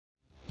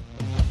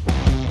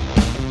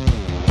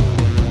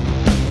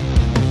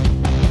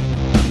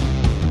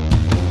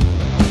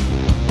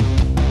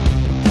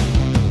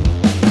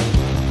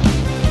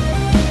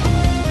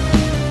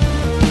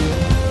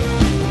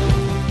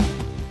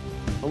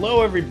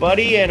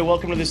everybody, and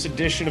welcome to this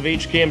edition of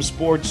HCAM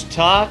Sports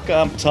Talk.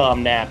 I'm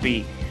Tom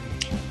Nappy.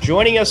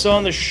 Joining us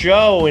on the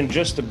show in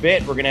just a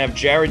bit, we're going to have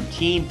Jared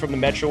Keene from the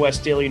Metro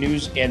West Daily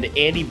News and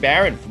Andy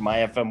Barron from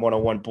IFM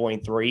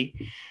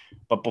 101.3.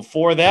 But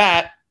before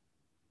that,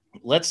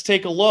 let's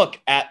take a look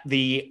at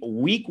the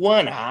Week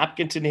 1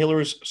 Hopkinton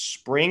Hillers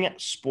Spring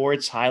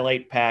Sports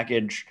Highlight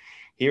Package.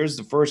 Here's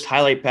the first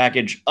highlight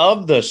package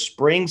of the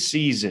spring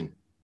season.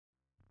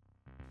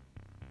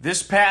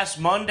 This past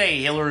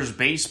Monday, Hillers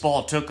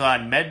baseball took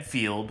on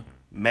Medfield.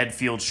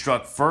 Medfield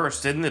struck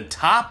first. In the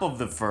top of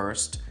the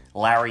first,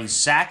 Larry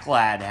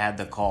Sacklad had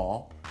the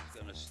call.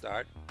 He's going to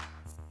start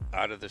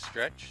out of the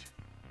stretch.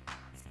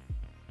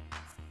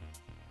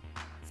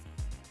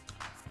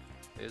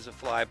 Here's a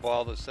fly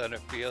ball to center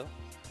field.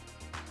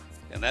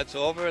 And that's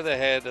over the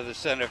head of the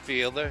center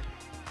fielder.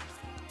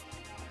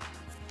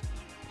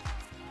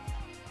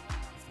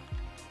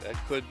 That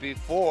could be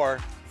 4.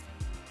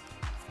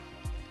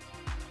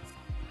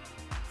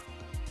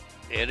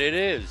 And it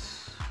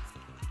is.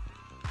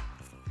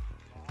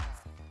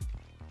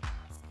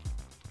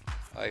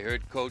 I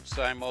heard Coach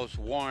Simos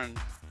warn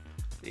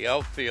the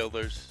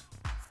outfielders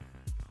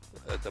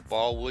that the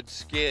ball would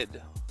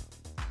skid.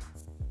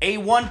 A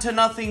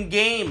 1-0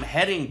 game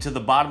heading to the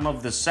bottom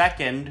of the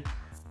second,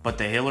 but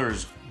the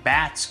Hillers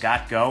bats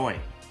got going.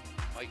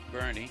 Mike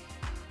Burney.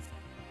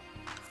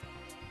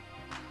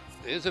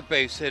 There's a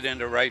base hit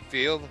into right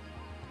field.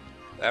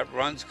 That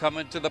run's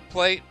coming to the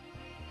plate.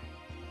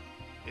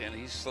 And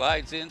he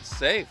slides in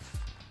safe.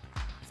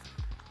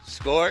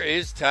 Score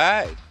is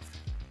tied.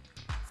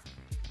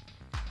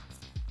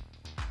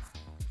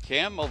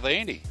 Cam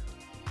Mulvaney.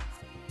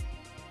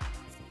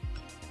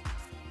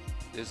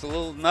 There's a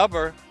little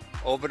nubber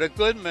over to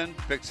Goodman.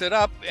 Picks it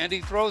up and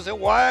he throws it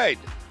wide.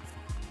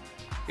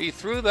 He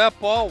threw that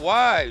ball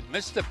wide.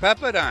 Mr.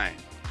 Pepperdine.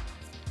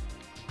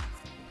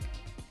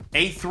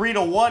 A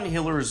 3-1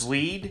 Hillers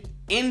lead.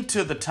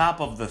 Into the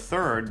top of the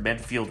third,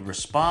 Medfield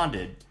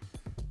responded.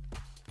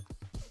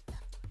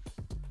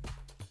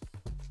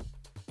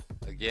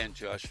 Again,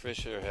 Josh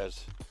Fisher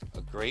has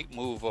a great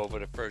move over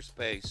to first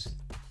base.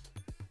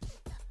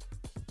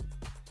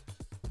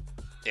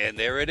 And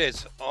there it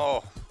is.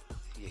 Oh,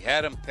 he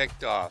had him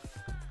picked off.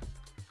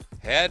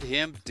 Had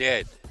him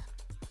dead.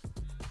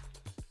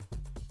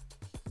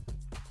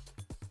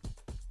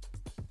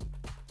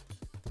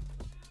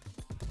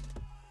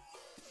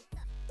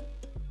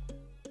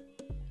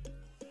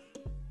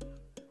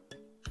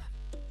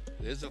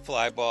 There's a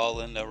fly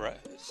ball in the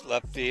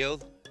left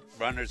field.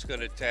 Runner's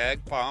going to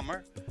tag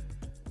Palmer.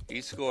 He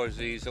scores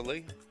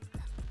easily,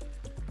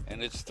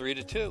 and it's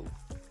 3-2.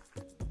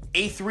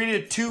 A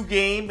 3-2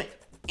 game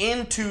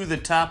into the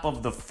top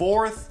of the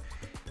fourth,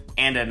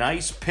 and a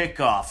nice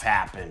pickoff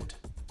happened.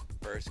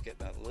 First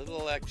getting a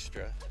little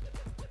extra.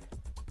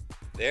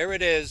 There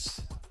it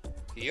is.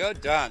 You're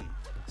done.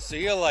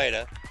 See you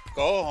later.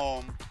 Go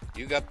home.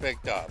 You got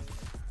picked off.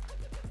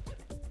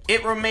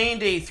 It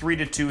remained a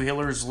 3-2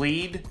 Hillers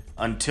lead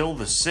until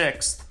the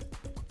sixth.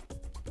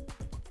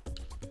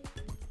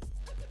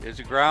 There's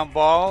a ground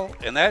ball,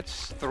 and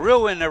that's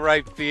through in the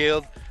right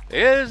field.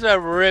 There's a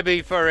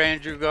ribby for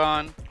Andrew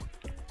Gahn.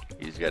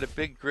 He's got a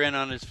big grin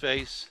on his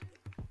face.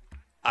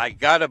 I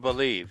gotta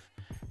believe.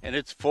 And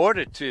it's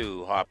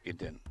 4-2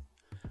 Hopkinton.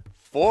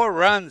 4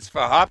 runs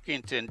for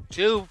Hopkinton,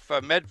 2 for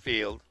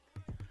Medfield.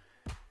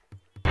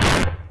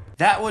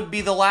 That would be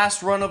the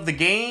last run of the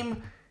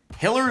game.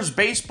 Hillers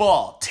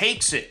baseball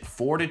takes it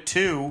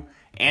 4-2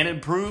 and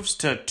improves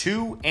to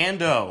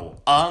 2-0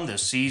 on the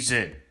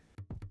season.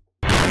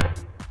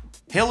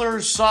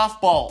 Hillers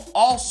softball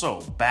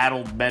also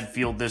battled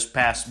Medfield this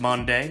past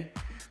Monday.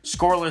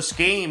 Scoreless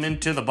game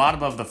into the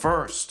bottom of the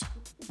first.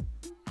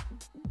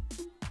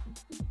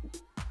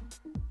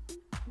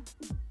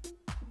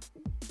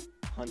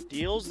 Hunt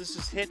deals. This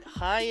is hit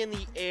high in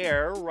the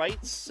air,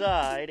 right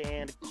side,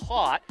 and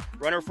caught.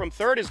 Runner from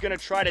third is going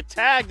to try to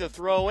tag the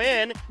throw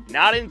in.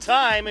 Not in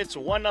time. It's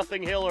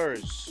 1-0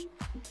 Hillers.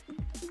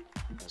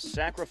 A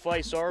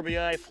sacrifice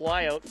RBI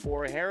flyout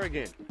for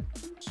Harrigan.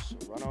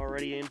 Run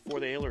already in for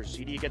the Hillers.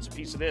 CD gets a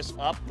piece of this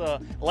up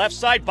the left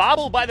side,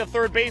 bobbled by the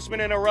third baseman,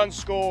 and a run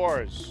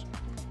scores.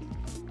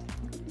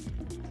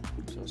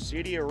 So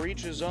CD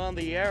reaches on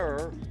the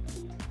error.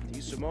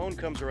 DeSimone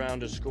comes around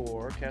to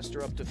score.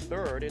 Kester up to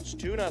third. It's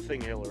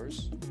 2-0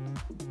 Hillers.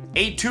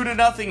 A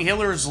 2-0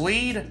 Hillers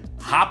lead.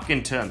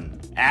 Hopkinton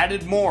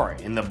added more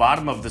in the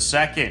bottom of the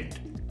second.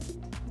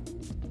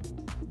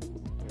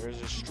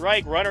 There's a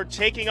strike. Runner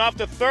taking off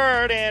to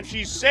third, and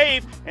she's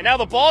safe. And now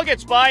the ball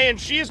gets by, and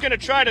she's going to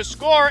try to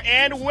score,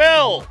 and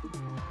will.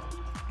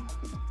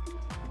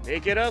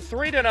 Make it a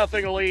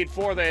 3-0 lead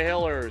for the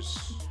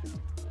Hillers.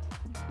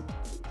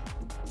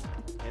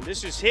 And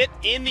this is hit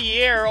in the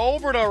air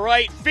over to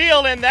right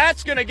field, and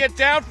that's going to get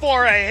down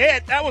for a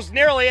hit. That was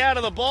nearly out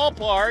of the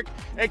ballpark.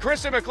 And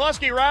Kristen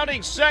McCluskey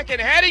rounding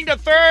second, heading to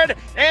third,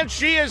 and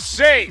she is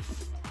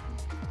safe.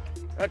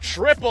 A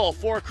triple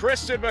for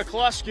Kristen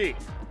McCluskey.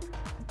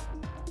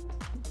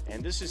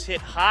 And this is hit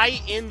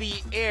high in the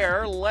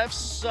air, left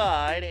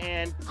side,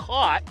 and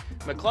caught.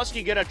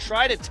 McCluskey gonna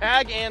try to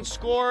tag and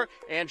score,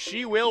 and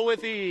she will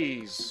with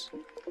ease.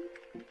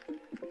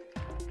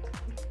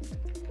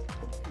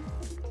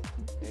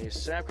 A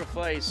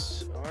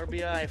sacrifice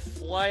RBI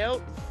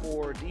flyout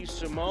for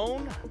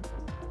DeSimone.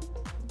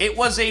 It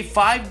was a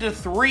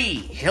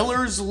 5-3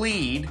 Hillers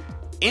lead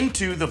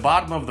into the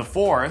bottom of the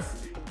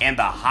fourth, and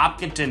the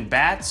Hopkinton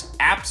Bats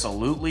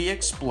absolutely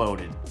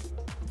exploded.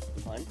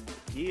 Hunt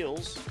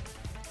deals.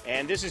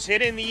 And this is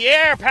hit in the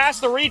air,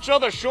 past the reach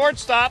of the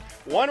shortstop.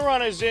 One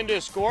run is in to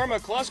score.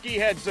 McCluskey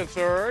heads to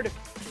third.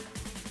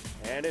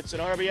 And it's an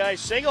RBI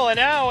single, and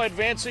now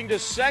advancing to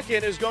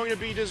second is going to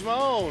be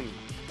DeSimone.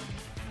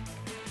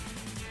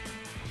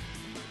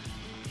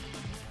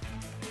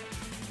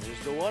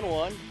 There's the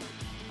 1-1.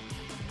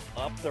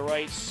 Up the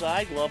right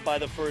side, gloved by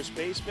the first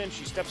baseman.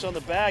 She steps on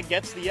the bag,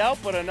 gets the out,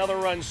 but another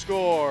run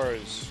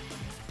scores.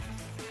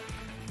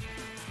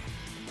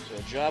 So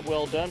a job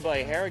well done by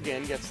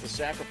Harrigan, gets the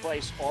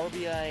sacrifice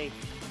RBI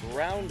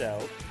ground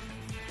out.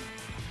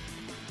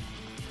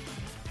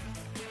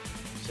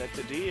 Set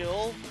to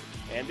deal,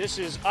 and this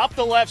is up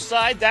the left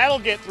side. That'll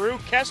get through.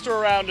 Kester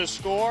around to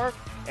score,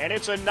 and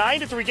it's a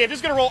 9-3 game. This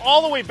is going to roll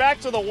all the way back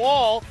to the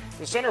wall.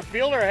 The center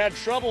fielder had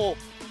trouble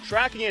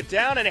tracking it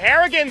down, and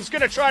Harrigan's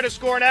going to try to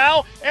score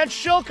now, and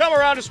she'll come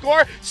around to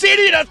score.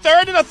 Cedia to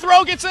third, and the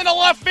throw gets into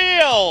left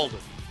field.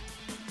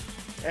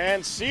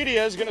 And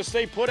Cedia is going to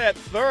stay put at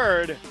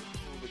third.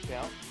 The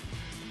count.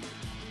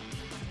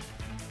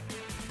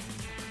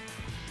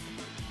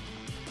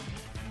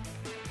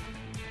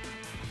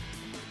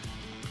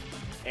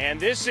 And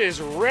this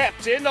is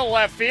ripped into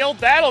left field.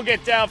 That'll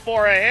get down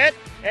for a hit,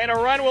 and a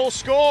run will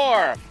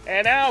score.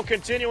 And now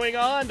continuing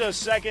on to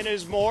second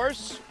is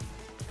Morse.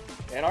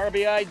 An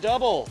RBI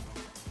double.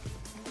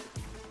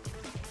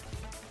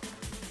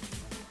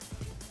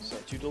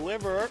 Set to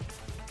deliver.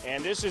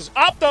 And this is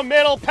up the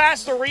middle,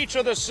 past the reach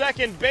of the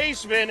second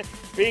baseman.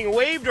 Being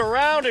waved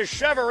around is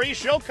Chevrolet.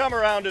 She'll come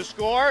around to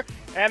score.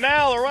 And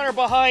now the runner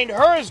behind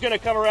her is going to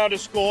come around to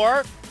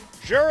score.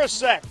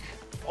 Jurasek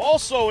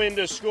also in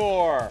to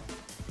score.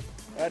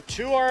 A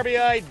 2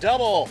 RBI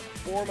double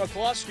for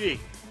McCluskey.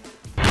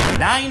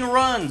 9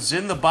 runs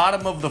in the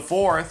bottom of the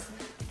fourth.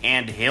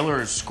 And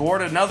Hillers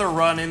scored another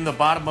run in the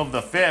bottom of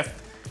the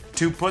fifth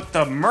to put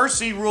the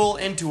mercy rule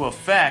into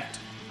effect.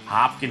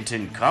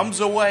 Hopkinton comes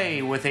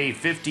away with a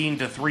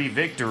 15-3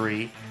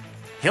 victory.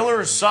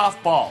 Hillers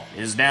softball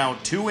is now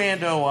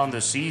 2-0 on the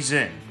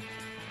season.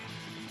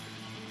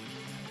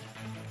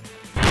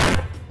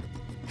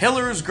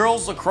 Hillers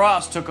girls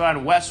lacrosse took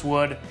on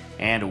Westwood,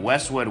 and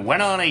Westwood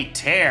went on a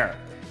tear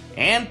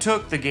and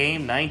took the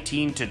game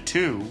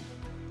 19-2.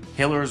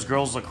 Hillers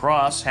girls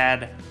lacrosse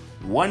had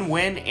 1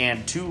 win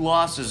and 2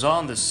 losses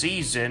on the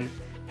season,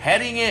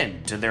 heading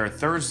into their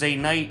Thursday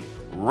night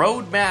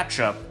road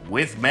matchup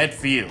with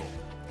Medfield.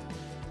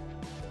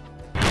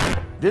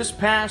 This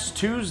past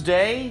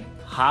Tuesday,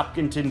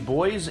 Hopkinton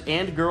boys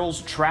and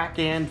girls track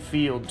and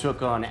field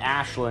took on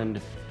Ashland.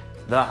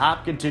 The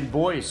Hopkinton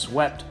boys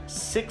swept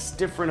 6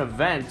 different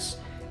events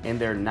in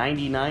their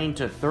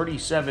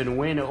 99-37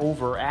 win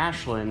over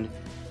Ashland.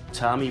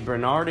 Tommy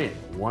Bernardin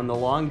won the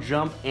long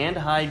jump and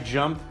high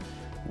jump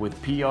with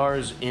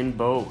PRs in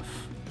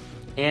both.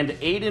 And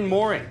Aiden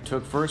Mooring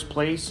took first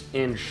place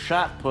in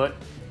shot put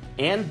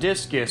and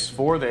discus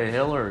for the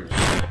Hillers.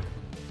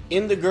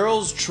 In the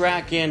girls'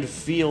 track and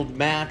field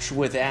match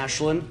with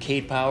Ashland,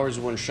 Kate Powers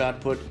won shot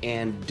put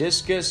and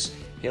discus.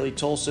 Haley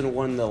Tolson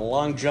won the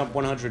long jump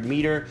 100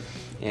 meter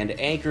and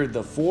anchored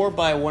the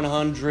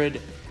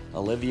 4x100.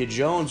 Olivia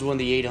Jones won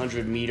the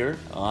 800 meter.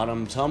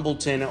 Autumn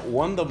Tumbleton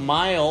won the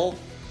mile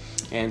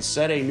and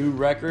set a new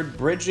record.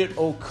 Bridget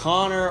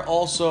O'Connor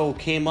also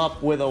came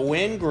up with a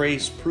win.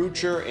 Grace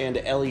Prucher and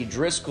Ellie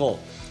Driscoll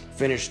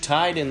finished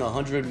tied in the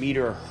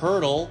 100-meter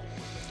hurdle.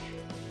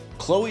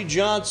 Chloe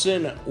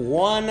Johnson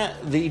won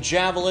the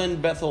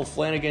javelin. Bethel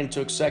Flanagan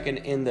took second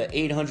in the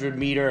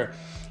 800-meter.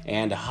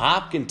 And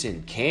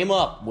Hopkinton came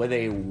up with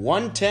a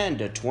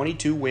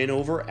 110-22 win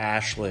over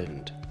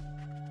Ashland.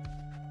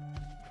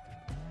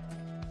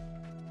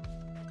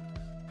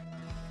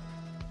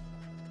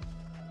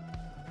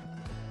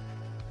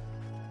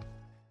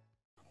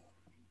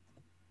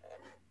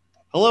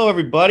 Hello,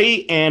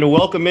 everybody, and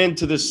welcome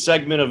into this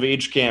segment of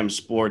HCAM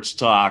Sports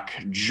Talk.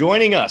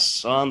 Joining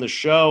us on the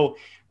show,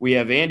 we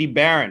have Andy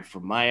Barron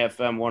from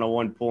MyFM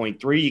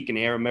 101.3. You can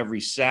hear him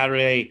every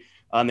Saturday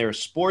on their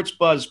Sports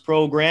Buzz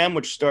program,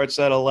 which starts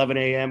at 11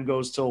 a.m.,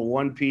 goes till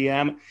 1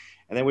 p.m.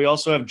 And then we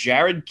also have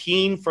Jared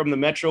Keene from the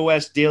Metro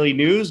West Daily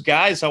News.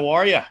 Guys, how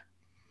are you?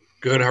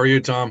 Good. How are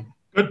you, Tom?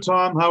 Good,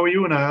 Tom. How are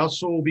you? And I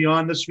also will be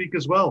on this week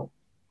as well.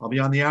 I'll be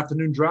on the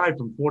afternoon drive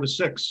from 4 to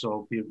 6.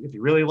 So if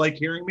you really like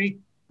hearing me,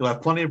 you'll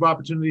have plenty of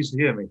opportunities to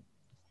hear me.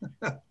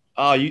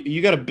 Oh,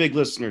 you got a big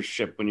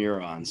listenership when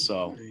you're on,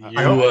 so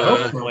I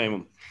don't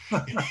blame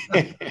them.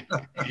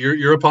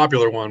 You're a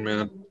popular one,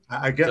 man.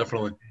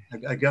 Definitely.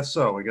 I guess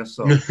so.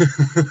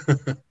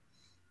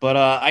 But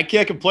I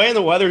can't complain.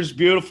 The weather's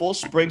beautiful.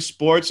 Spring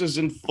sports is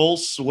in full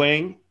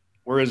swing.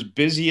 we're as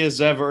busy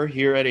as ever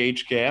here at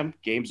HCAM,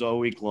 games all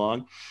week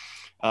long.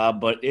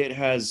 But it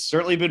has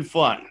certainly been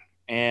fun.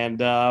 And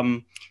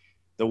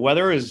the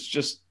weather is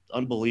just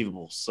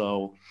unbelievable.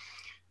 So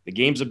the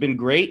games have been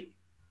great.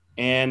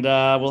 And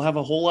we'll have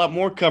a whole lot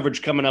more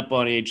coverage coming up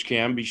on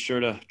HCAM. Be sure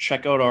to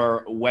check out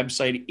our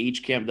website,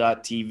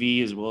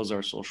 hcam.tv, as well as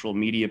our social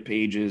media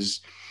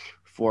pages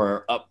for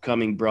our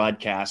upcoming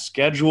broadcast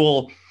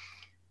schedule.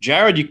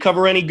 Jared, you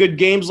cover any good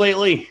games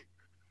lately?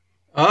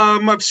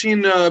 I've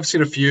seen a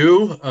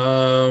few.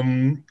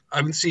 I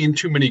haven't seen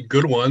too many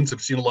good ones.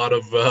 I've seen a lot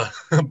of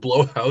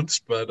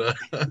blowouts, but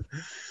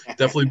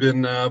definitely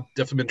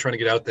been trying to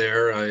get out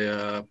there.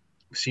 I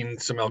seen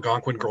some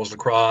Algonquin girls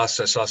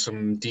lacrosse. I saw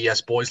some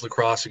DS boys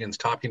lacrosse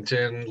against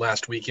Hopkinton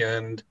last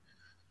weekend.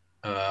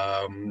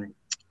 I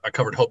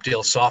covered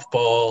Hopedale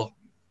softball,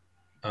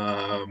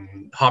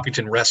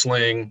 Hopkinton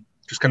wrestling.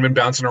 Just kind of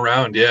been bouncing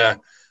around. Yeah.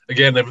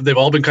 Again, they've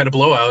all been kind of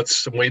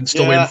blowouts. I'm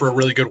still waiting for a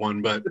really good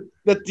one, but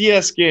the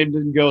DS game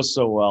didn't go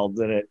so well,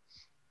 did it?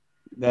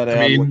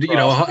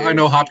 I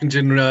know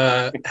Hopkinton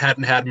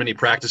hadn't had many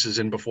practices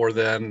in before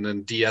then,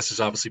 and DS is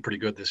obviously pretty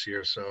good this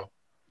year. So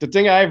the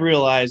thing I've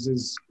realized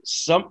is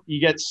you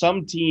get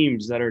some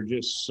teams that are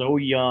just so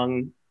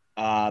young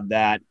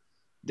that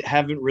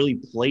haven't really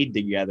played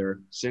together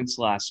since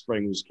last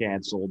spring was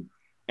canceled,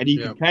 and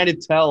you can kind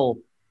of tell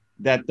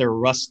that they're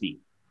rusty.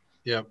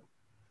 Yep.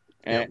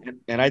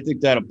 And I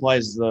think that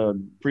applies to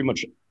pretty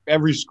much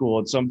every school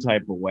in some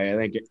type of way. I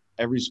think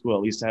every school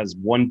at least has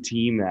one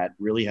team that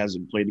really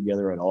hasn't played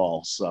together at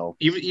all. So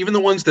even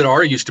the ones that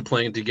are used to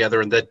playing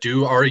together and that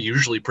are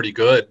usually pretty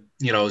good,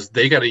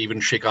 they got to even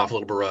shake off a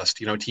little bit of rust.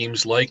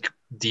 Teams like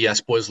DS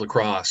boys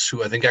lacrosse,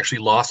 who I think actually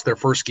lost their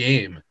first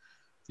game.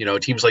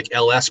 Teams like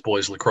LS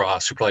boys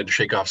lacrosse, who probably had to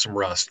shake off some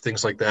rust,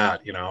 things like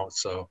that.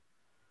 So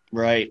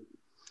right.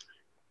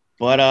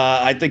 But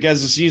I think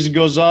as the season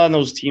goes on,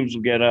 those teams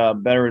will get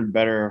better and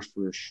better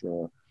for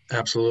sure.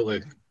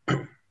 Absolutely.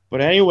 But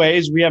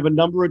anyways, we have a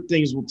number of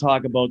things we'll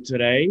talk about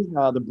today.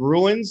 The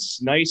Bruins,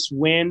 nice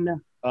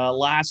win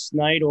last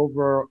night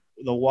over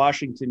the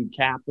Washington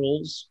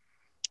Capitals.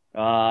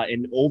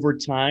 In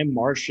overtime,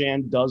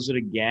 Marchand does it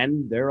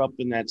again. They're up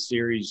in that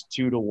series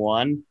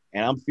 2-1.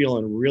 And I'm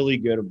feeling really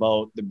good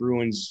about the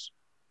Bruins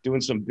doing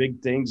some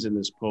big things in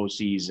this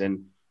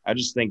postseason. I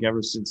just think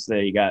ever since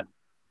they got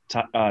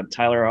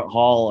Tyler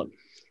Hall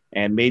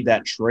and made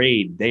that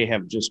trade, they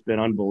have just been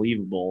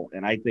unbelievable.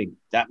 And I think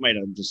that might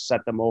have just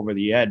set them over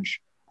the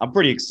edge. I'm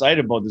pretty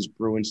excited about this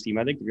Bruins team.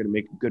 I think they're going to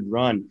make a good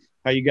run.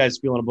 How you guys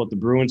feeling about the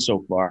Bruins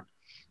so far?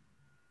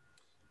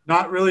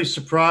 Not really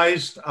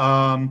surprised.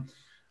 I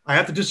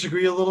have to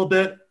disagree a little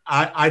bit.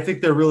 I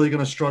think they're really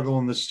going to struggle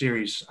in this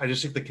series. I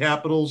just think the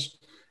Capitals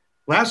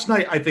last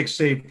night, I think,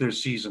 saved their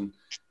season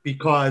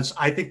because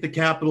I think the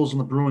Capitals and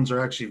the Bruins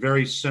are actually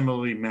very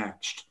similarly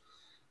matched.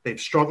 They've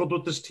struggled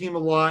with this team a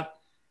lot.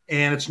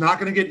 And it's not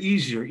going to get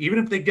easier. Even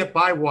if they get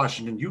by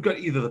Washington, you got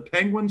either the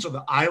Penguins or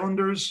the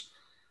Islanders.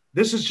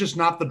 This is just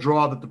not the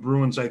draw that the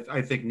Bruins,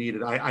 I think,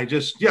 needed.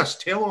 Yes,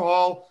 Taylor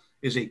Hall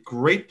is a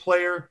great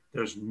player.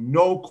 There's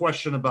no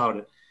question about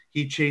it.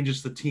 He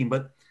changes the team.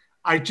 But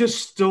I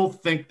just still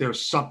think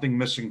there's something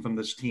missing from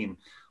this team.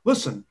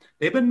 Listen,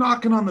 they've been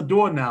knocking on the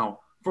door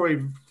now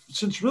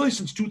since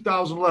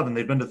 2011.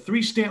 They've been to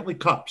 3 Stanley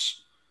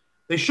Cups.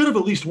 They should have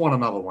at least won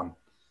another one.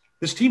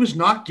 This team is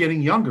not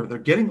getting younger. They're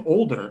getting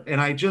older. And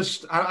I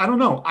don't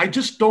know. I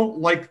just don't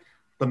like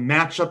the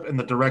matchup and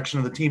the direction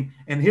of the team.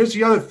 And here's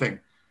the other thing.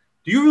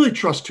 Do you really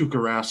trust Tuukka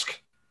Rask?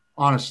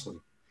 Honestly.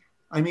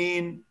 I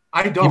mean,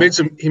 I don't.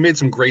 He made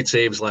some great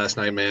saves last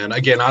night, man.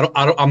 Again,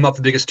 I'm not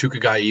the biggest Tuukka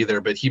guy either,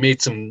 but he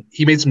made some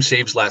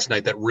saves last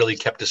night that really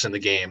kept us in the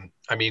game.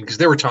 I mean, because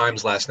there were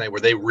times last night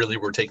where they really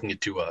were taking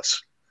it to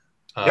us.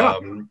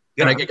 And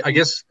I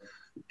guess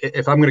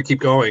if I'm going to keep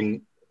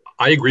going,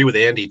 I agree with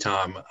Andy,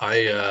 Tom.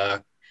 I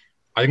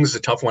think this is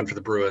a tough one for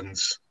the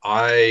Bruins.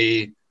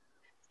 I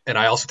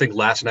also think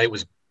last night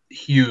was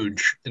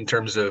huge in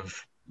terms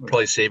of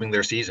probably saving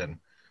their season.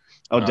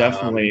 Oh,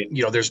 definitely.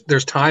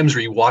 There's times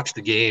where you watch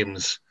the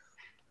games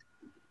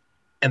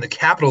and the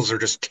Capitals are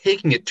just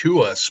taking it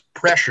to us.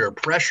 Pressure,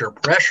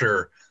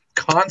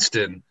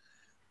 constant.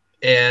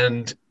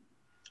 And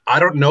I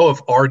don't know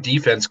if our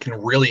defense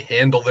can really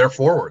handle their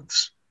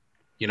forwards.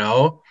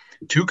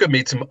 Tuukka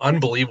made some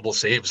unbelievable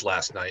saves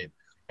last night.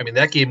 I mean,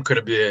 that game could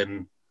have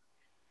been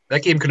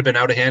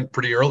out of hand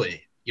pretty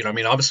early.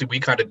 Obviously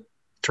we kind of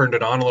turned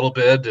it on a little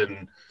bit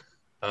and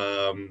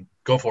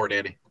go for it,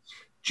 Andy.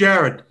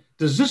 Jared,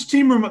 does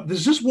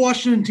this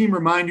Washington team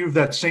remind you of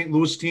that St.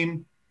 Louis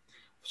team?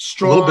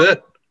 Strong, a little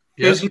bit.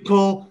 Yeah.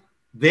 Physical.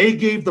 They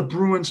gave the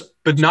Bruins,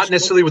 but not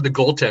necessarily with the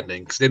goaltending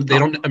because they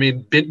don't. I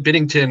mean,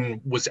 Binnington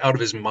was out of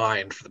his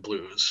mind for the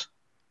Blues.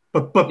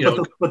 But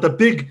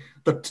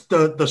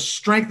the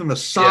strength and the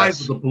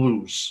size of the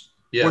Blues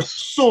were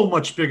so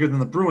much bigger than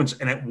the Bruins,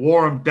 and it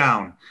wore them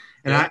down.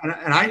 And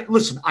I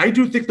listen. I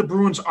do think the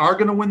Bruins are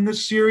going to win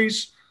this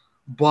series,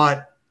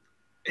 but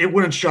it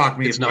wouldn't shock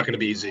me. It's not going to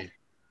be easy.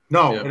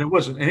 No, Yeah. and it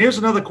wasn't. And here's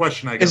another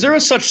question I got. Is there a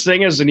such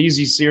thing as an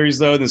easy series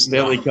though in the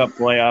Stanley Cup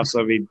playoffs?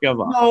 I mean,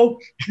 come on.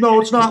 No,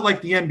 it's not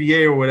like the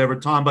NBA or whatever,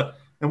 Tom. But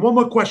and one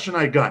more question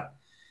I got: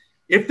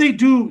 if they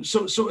do,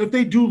 if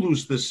they do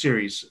lose this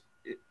series,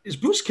 is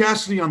Bruce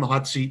Cassidy on the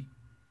hot seat?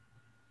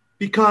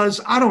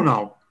 Because I don't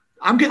know.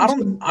 I'm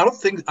getting. I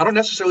don't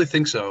necessarily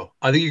think so.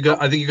 I think you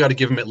got to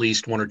give him at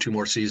least one or two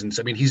more seasons.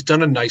 I mean, he's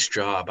done a nice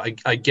job.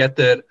 I get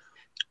that.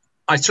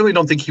 I certainly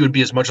don't think he would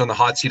be as much on the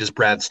hot seat as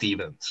Brad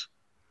Stevens.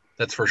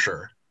 That's for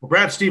sure. Well,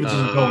 Brad Stevens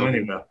isn't going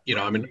anywhere. You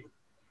know, I mean,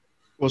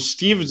 well,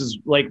 Stevens is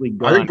likely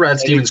gone. I think Brad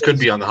Stevens could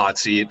be on the hot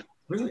seat.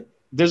 Really?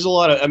 There's a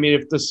lot of, I mean,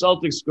 if the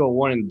Celtics go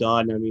one and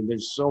done, I mean,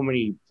 there's so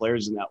many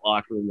players in that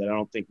locker room that I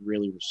don't think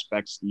really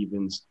respect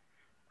Stevens.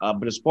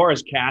 But as far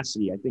as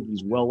Cassidy, I think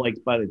he's well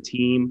liked by the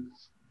team.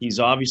 He's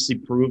obviously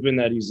proven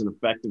that he's an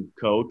effective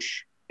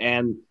coach.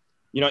 And,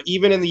 you know,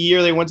 even in the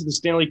year they went to the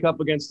Stanley Cup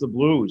against the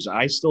Blues,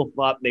 I still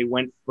thought they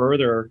went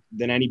further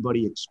than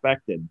anybody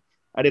expected.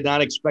 I did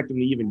not expect them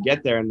to even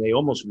get there, and they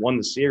almost won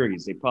the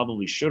series. They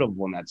probably should have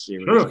won that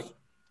series. Sure.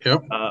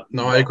 Yep.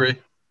 No, I agree.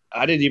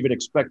 I didn't even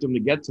expect them to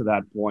get to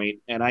that point,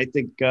 and I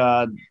think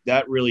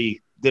that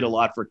really did a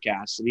lot for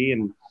Cassidy.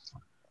 And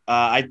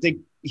I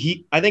think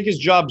his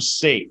job's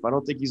safe. I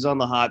don't think he's on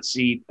the hot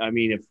seat. I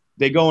mean, if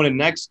they go into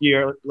next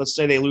year, let's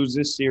say they lose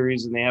this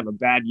series and they have a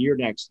bad year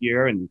next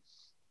year, and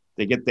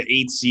they get the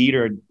 8th seed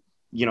or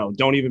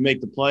don't even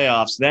make the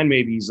playoffs, then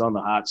maybe he's on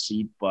the hot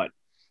seat. But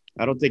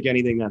I don't think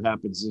anything that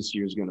happens this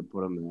year is going to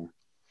put him there.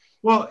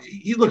 Well,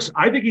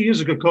 I think he is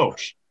a good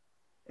coach.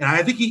 And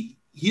I think he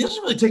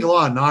doesn't really take a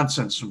lot of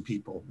nonsense from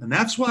people. And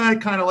that's why I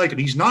kind of like him.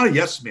 He's not a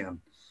yes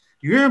man.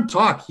 You hear him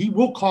talk, he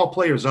will call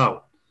players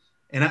out.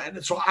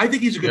 And so I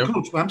think he's a good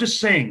coach. But I'm just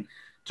saying,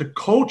 to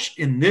coach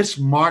in this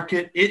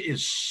market, it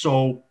is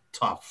so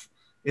tough.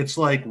 It's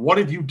like, what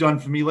have you done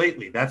for me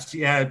lately? That's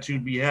the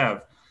attitude we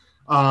have.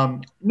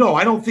 No,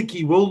 I don't think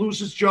he will lose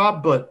his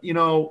job. But, I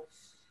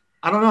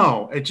don't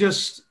know. It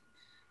just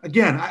 –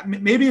 again,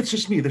 maybe it's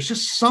just me. There's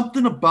just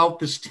something about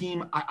this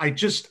team. I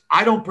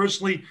don't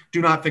personally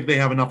do not think they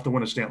have enough to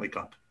win a Stanley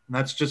Cup. And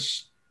that's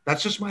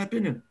just my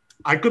opinion.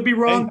 I could be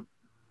wrong.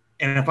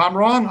 And if I'm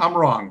wrong, I'm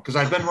wrong because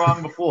I've been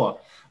wrong before.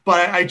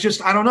 But I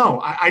don't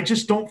know. I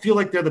just don't feel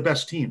like they're the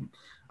best team.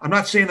 I'm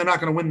not saying they're not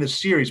going to win this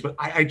series, but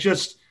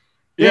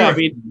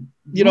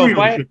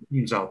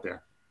teams out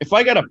there. If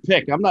I got to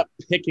pick, I'm not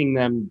picking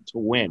them to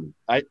win.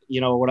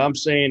 What I'm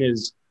saying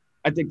is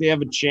I think they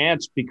have a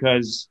chance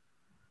because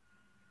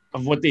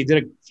of what they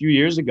did a few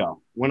years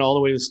ago. Went all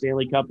the way to the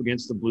Stanley Cup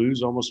against the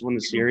Blues, almost won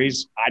the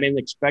series. I didn't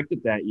expect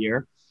it that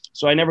year,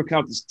 so I never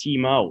count this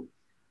team out.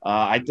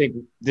 I think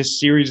this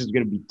series is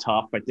going to be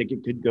tough. I think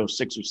it could go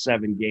 6 or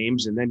 7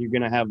 games, and then you're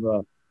going to have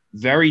a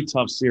very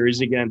tough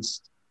series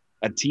against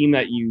a team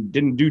that you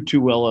didn't do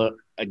too well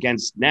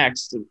against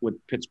next with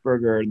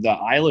Pittsburgh or the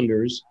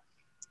Islanders.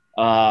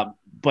 But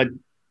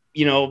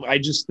I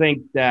just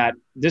think that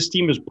this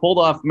team has pulled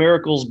off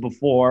miracles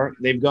before.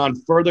 They've gone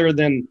further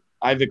than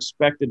I've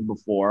expected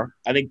before.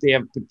 I think they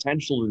have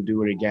potential to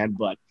do it again,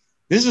 but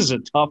this is a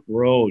tough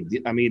road.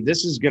 I mean,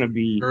 this is going to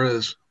be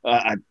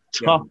a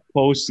tough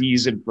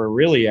postseason for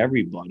really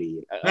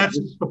everybody. I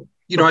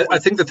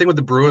think the thing with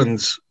the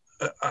Bruins,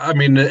 I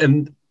mean,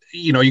 and,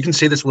 you can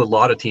say this with a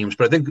lot of teams,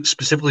 but I think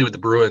specifically with the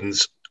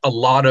Bruins, a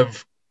lot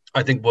of,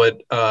 I think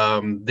what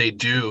they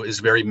do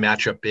is very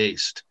matchup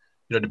based,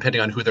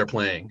 depending on who they're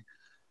playing,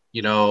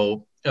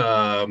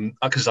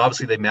 because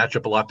obviously they match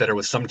up a lot better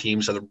with some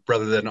teams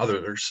rather than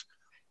others.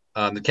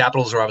 The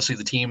Capitals are obviously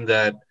the team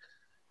that,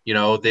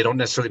 they don't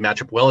necessarily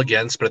match up well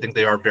against, but I think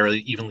they are very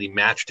evenly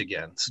matched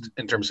against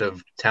in terms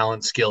of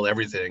talent, skill,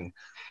 everything.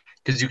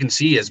 Because you can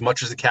see as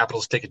much as the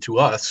Capitals take it to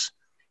us,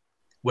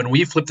 when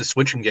we flip the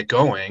switch and get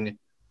going,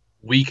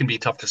 we can be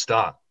tough to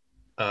stop.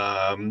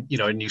 And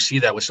you see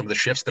that with some of the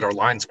shifts that our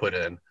lines put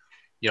in.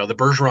 The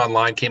Bergeron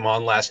line came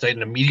on last night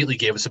and immediately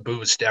gave us a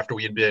boost after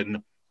we had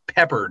been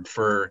peppered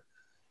for,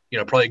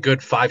 probably a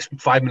good five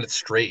minutes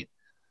straight.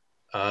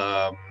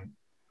 And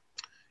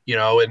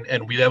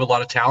we have a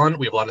lot of talent,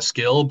 we have a lot of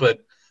skill, but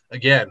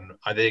again,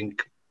 I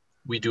think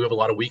we do have a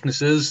lot of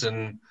weaknesses,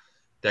 and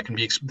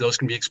those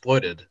can be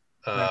exploited.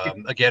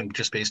 Again,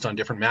 just based on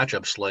different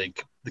matchups,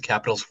 like the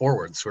Capitals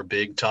forwards, who are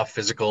big, tough,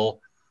 physical,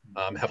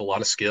 have a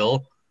lot of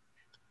skill,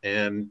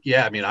 and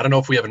I mean, I don't know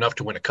if we have enough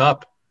to win a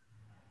cup,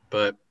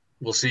 but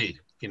we'll see.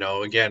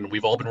 Again,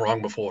 we've all been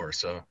wrong before,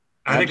 so.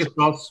 I think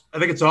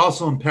it's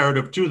also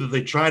imperative too that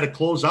they try to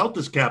close out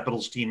this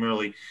Capitals team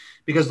early,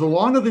 because the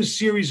longer this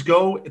series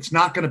go, it's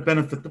not going to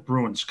benefit the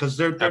Bruins because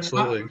they're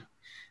absolutely.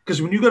 Because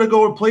when you got to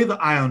go and play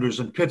the Islanders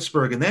and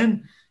Pittsburgh, and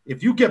then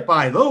if you get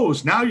by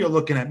those, now you're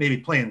looking at maybe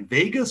playing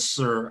Vegas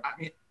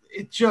they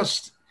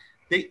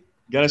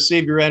got to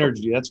save your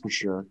energy. That's for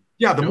sure.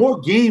 Yeah, the more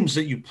games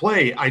that you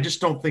play, I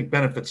just don't think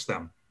benefits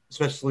them,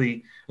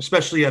 especially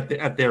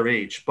at their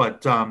age.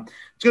 But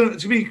it's gonna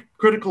be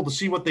critical to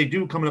see what they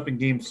do coming up in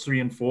games 3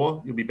 and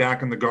 4. You'll be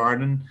back in the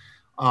Garden,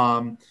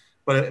 but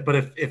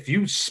if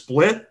you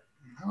split,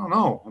 I don't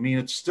know. I mean,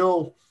 it's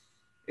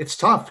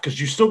tough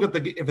because you still get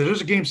if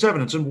there's a game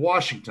 7, it's in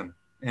Washington.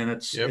 and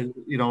it's Yep.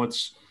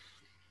 it's.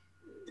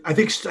 I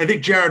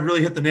think Jared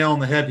really hit the nail on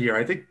the head here.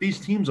 I think these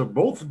teams are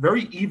both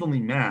very evenly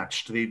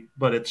matched.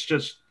 But it's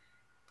just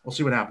we'll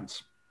see what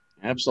happens.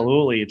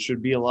 Absolutely. It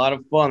should be a lot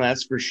of fun,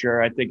 that's for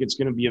sure. I think it's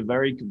going to be a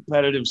very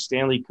competitive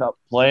Stanley Cup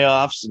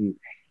playoffs. And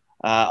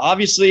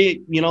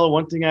obviously, the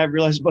one thing I've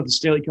realized about the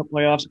Stanley Cup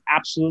playoffs,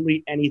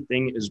 absolutely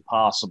anything is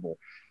possible.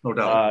 No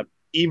doubt.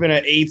 Even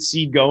an 8th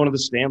seed going to the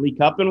Stanley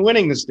Cup and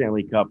winning the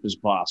Stanley Cup is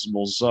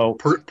possible. So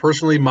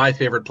personally, my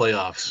favorite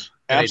playoffs,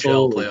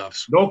 absolutely. NHL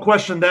playoffs. No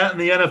question that in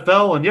the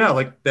NFL. And,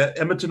 like that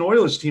Edmonton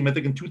Oilers team, I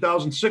think in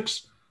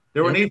 2006,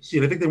 they were an 8th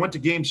seed. I think they went to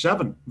Game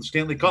 7 of the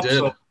Stanley Cup.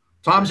 So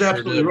Tom's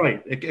absolutely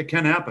right. It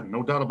can happen.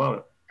 No doubt about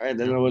it. All right,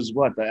 then it was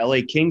the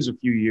LA Kings a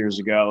few years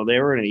ago. They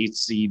were an 8th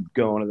seed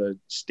going to the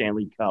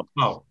Stanley Cup.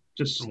 Oh,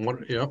 just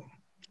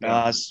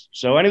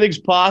so anything's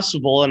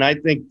possible, and I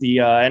think the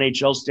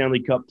NHL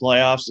Stanley Cup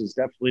playoffs is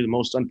definitely the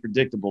most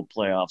unpredictable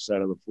playoffs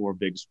out of the 4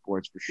 big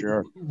sports for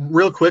sure.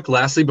 Real quick,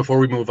 lastly, before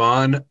we move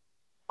on,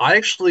 I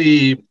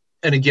actually,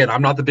 and again,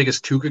 I'm not the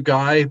biggest Tuukka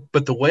guy,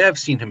 but the way I've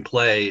seen him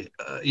play,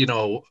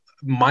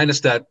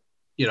 minus that,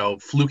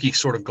 fluky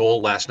sort of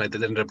goal last night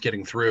that ended up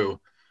getting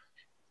through,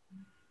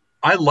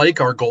 I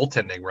like our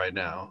goaltending right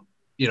now.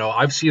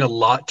 I've seen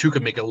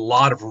Tuukka make a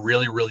lot of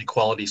really, really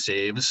quality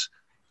saves,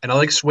 and I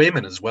like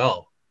Swayman as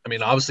well. I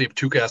mean, obviously, if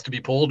Tuukka has to be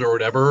pulled or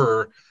whatever,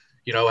 or,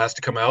 has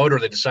to come out, or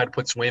they decide to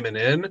put Swayman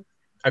in,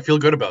 I feel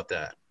good about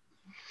that.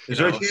 Is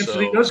there a chance that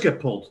he does get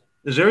pulled?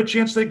 Is there a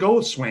chance they go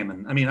with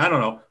Swayman? I mean, I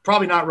don't know.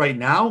 Probably not right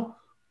now,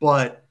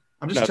 but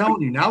I'm just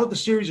telling you, now that the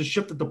series has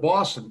shifted to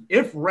Boston,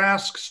 if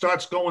Rask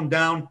starts going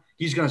down,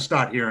 he's going to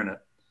start hearing it.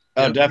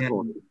 Oh,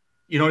 definitely.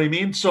 You know what I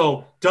mean?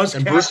 So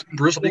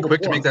Bruce will be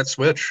quick to make that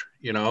switch,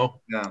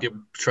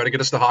 try to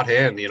get us the hot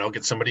hand,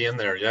 get somebody in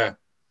there. Yeah.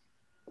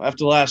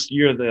 After last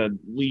year, the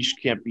leash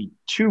can't be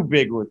too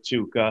big with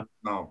Tuukka.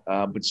 No.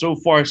 But so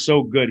far,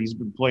 so good. He's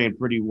been playing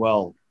pretty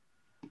well.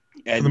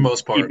 And for the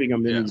most part. Keeping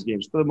him in these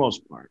games for the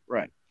most part.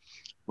 Right.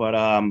 But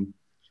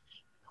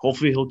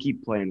hopefully he'll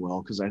keep playing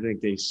well because I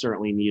think they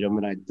certainly need him.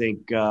 And I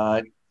think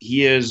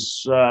he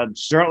is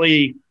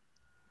certainly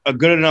a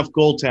good enough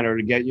goaltender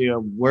to get you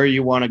where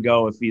you want to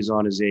go if he's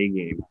on his A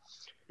game.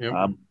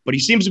 Yep. But he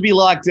seems to be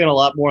locked in a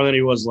lot more than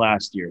he was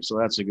last year. So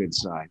that's a good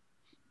sign.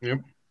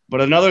 Yep. But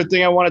another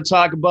thing I want to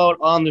talk about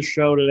on the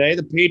show today,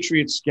 the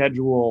Patriots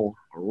schedule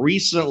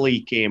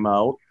recently came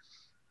out.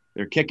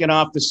 They're kicking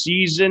off the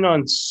season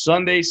on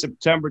Sunday,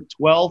 September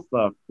 12th,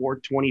 a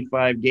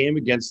 4:25 game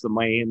against the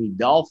Miami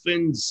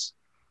Dolphins.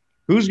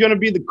 Who's going to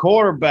be the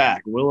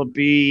quarterback? Will it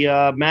be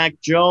Mac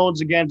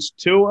Jones against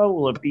Tua?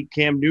 Will it be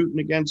Cam Newton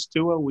against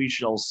Tua? We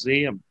shall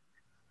see.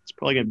 It's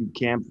probably going to be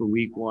Cam for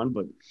week 1.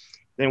 But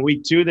then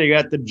week 2, they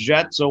got the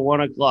Jets, a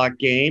 1 o'clock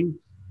game.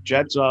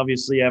 Jets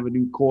obviously have a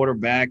new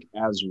quarterback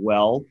as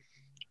well.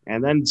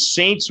 And then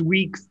Saints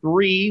week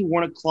 3,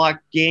 1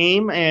 o'clock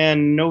game,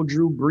 and no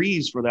Drew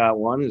Brees for that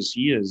one as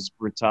he is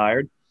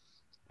retired.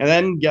 And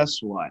then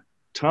guess what?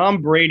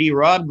 Tom Brady,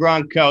 Rob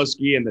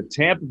Gronkowski, and the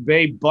Tampa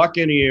Bay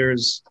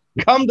Buccaneers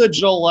come to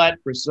Gillette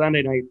for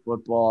Sunday Night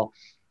Football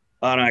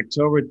on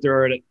October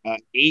 3rd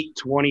at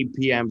 8:20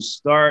 p.m.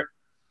 start.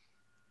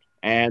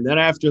 And then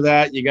after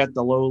that, you got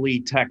the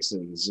lowly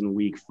Texans in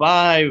week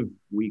 5,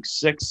 week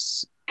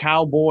 6,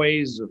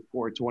 Cowboys, a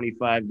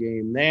 4:25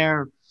 game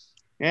there.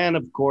 And,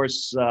 of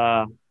course,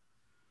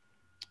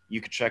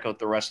 you can check out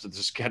the rest of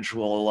the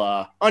schedule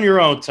on your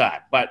own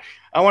time. But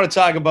I want to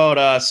talk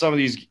about some of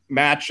these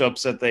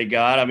matchups that they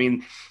got. I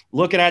mean,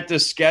 looking at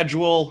this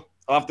schedule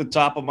off the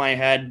top of my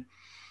head,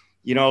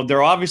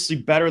 they're obviously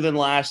better than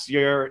last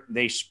year.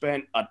 They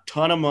spent a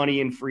ton of money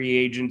in free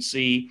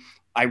agency.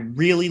 I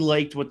really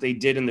liked what they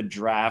did in the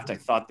draft. I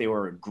thought they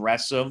were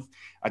aggressive.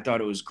 I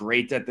thought it was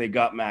great that they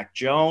got Mac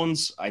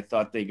Jones. I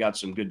thought they got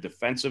some good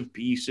defensive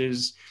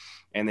pieces.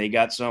 And they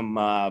got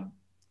some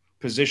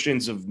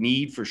positions of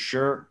need for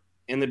sure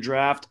in the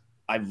draft.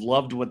 I've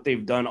loved what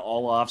they've done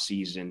all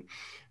offseason.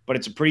 But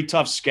it's a pretty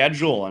tough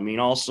schedule. I mean,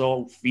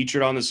 also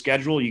featured on the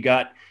schedule, you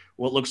got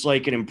what looks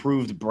like an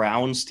improved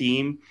Browns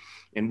team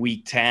in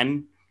week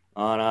 10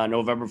 on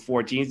November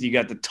 14th. You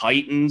got the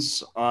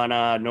Titans on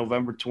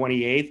November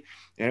 28th.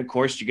 And, of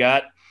course, you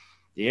got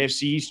the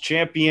AFC East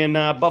champion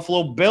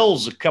Buffalo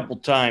Bills a couple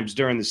times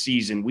during the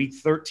season, week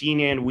 13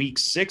 and week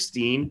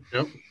 16.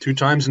 Yep, 2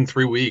 times in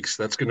 3 weeks.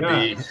 That's going to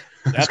be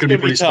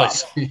pretty tough.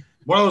 spicy.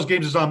 One of those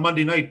games is on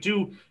Monday night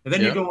too, and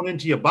then you're going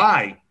into your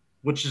bye,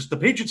 which is the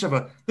Patriots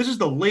have this is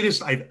the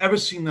latest I've ever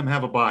seen them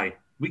have a bye.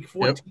 Week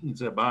 14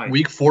 is a bye.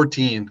 Week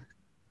 14.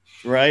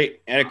 Right.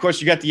 And, of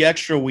course, you got the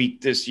extra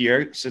week this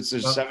year since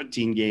there's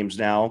 17 games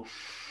now.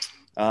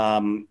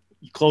 You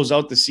close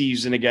out the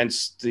season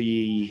against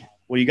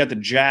you got the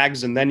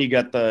Jags and then you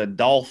got the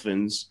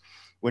Dolphins,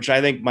 which I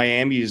think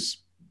Miami is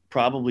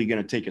probably going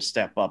to take a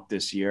step up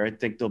this year. I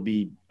think they'll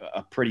be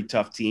a pretty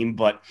tough team,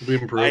 but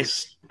I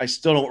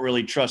still don't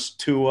really trust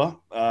Tua.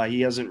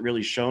 He hasn't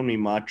really shown me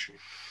much.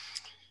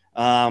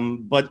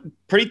 But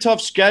pretty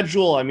tough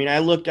schedule. I mean, I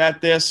look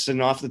at this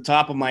and off the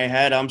top of my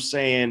head, I'm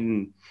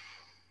saying,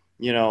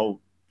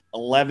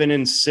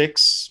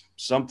 11-6,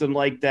 something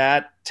like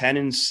that,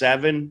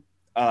 10-7.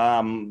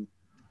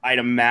 I'd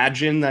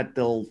imagine that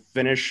they'll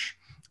finish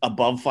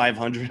above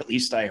 500. At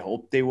least I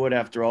hope they would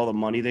after all the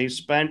money they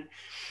spent.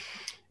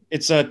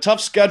 It's a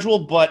tough schedule,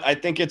 but I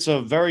think it's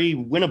a very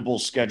winnable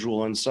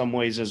schedule in some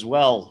ways as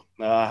well.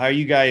 How are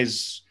you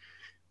guys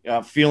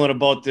feeling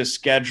about this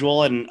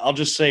schedule? And I'll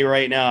just say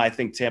right now, I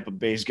think Tampa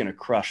Bay is going to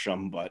crush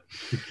them, but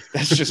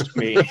that's just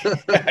me.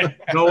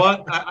 You know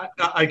what?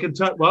 I can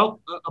tell. Well,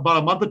 about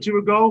a month or two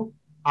ago,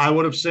 I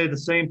would have said the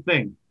same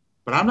thing,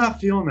 but I'm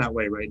not feeling that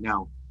way right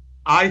now.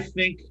 I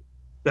think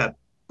that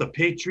the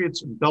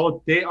Patriots and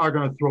Belichick, they are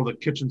going to throw the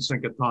kitchen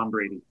sink at Tom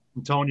Brady.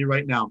 I'm telling you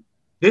right now.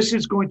 This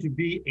is going to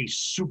be a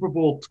Super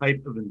Bowl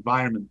type of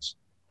environment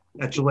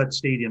at Gillette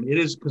Stadium. It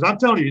is, because I'm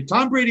telling you,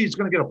 Tom Brady is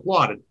going to get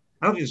applauded.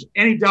 I don't think there's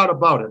any doubt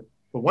about it.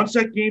 But once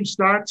that game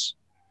starts,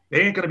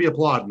 they ain't going to be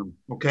applauding him,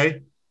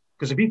 okay?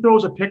 Because if he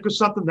throws a pick or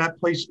something, that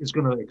place is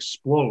going to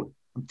explode.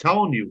 I'm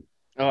telling you.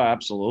 Oh,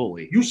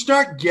 absolutely. You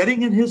start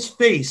getting in his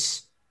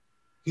face,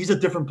 he's a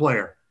different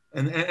player.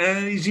 And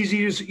he's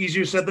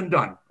easier said than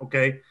done,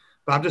 okay?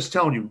 But I'm just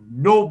telling you,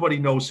 nobody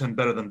knows him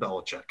better than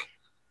Belichick.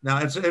 Now,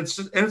 it's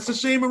the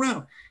same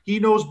around. He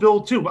knows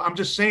Bill too, but I'm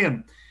just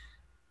saying,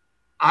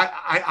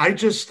 I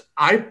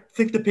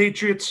think the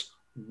Patriots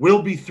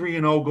will be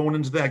 3-0 going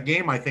into that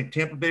game. I think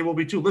Tampa Bay will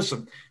be too.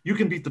 Listen, you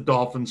can beat the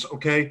Dolphins,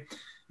 okay?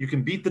 You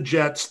can beat the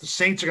Jets. The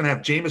Saints are going to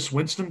have Jameis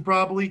Winston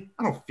probably.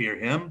 I don't fear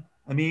him.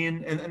 I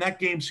mean, and that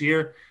game's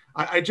here.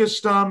 I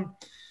just,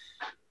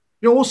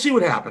 we'll see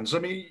what happens. I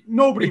mean,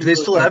 nobody. Do they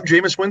still have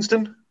Jameis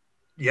Winston?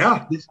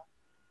 Yeah.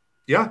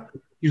 Yeah.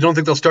 You don't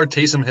think they'll start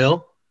Taysom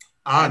Hill?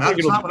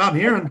 That's not what I'm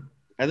hearing.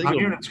 I'm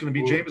hearing it's going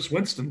to be Jameis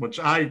Winston,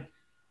 which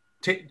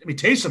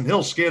Taysom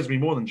Hill scares me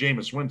more than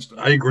Jameis Winston.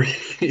 I agree.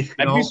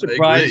 I'd be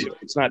surprised if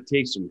it's not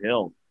Taysom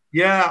Hill.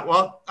 Yeah,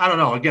 well, I don't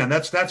know. Again,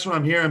 that's what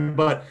I'm hearing.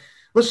 But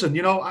listen,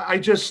 I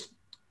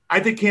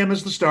think Cam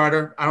is the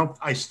starter.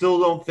 I still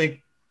don't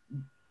think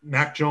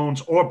Mac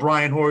Jones or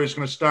Brian Hoyer is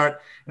going to start.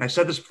 And I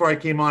said this before I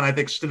came on. I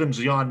think Stidham's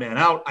the odd man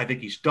out. I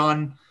think he's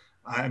done.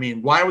 I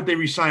mean, why would they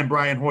re-sign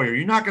Brian Hoyer?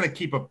 You're not going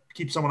to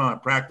keep someone on a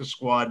practice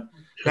squad.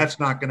 That's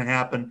not going to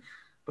happen.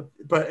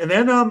 But and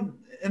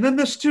then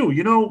this too.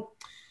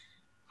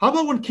 How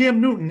about when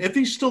Cam Newton, if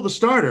he's still the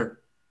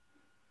starter,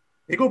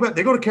 they go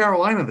to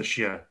Carolina this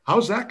year?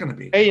 How's that going to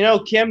be? Hey,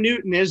 Cam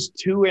Newton is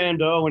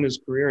 2-0 in his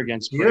career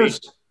against Brady. He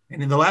is.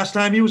 And in the last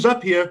time he was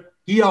up here,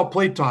 he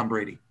outplayed Tom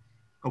Brady.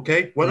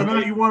 Okay, whether or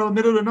not you want to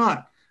admit it or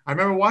not, I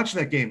remember watching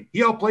that game.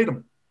 He outplayed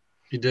him.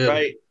 He did.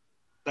 Right.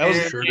 That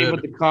was the game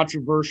with the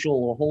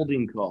controversial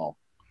holding call.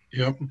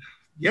 Yep.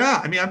 Yeah,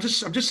 I mean, I'm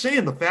just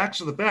saying the facts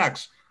are the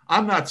facts.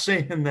 I'm not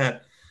saying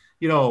that,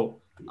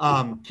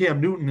 Cam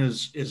Newton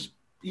is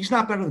he's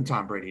not better than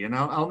Tom Brady, and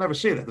I'll never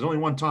say that. There's only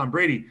one Tom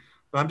Brady,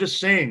 but I'm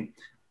just saying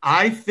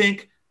I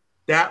think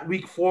that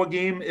Week 4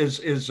 game is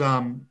it's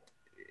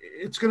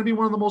going to be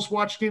one of the most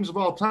watched games of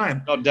all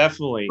time. Oh,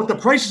 definitely. But the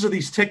prices of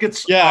these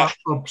tickets are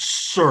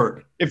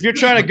absurd. If you're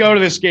trying to go to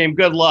this game,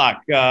 good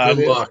luck. Good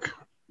luck.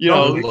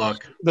 Good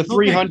luck. The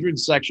 300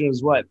 section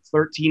is what,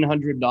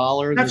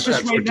 $1,300? That's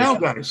just right now,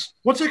 guys.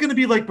 What's it going to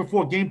be like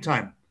before game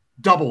time?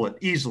 Double it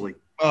easily.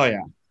 Oh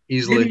yeah,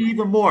 easily. Maybe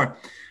even more.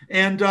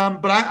 And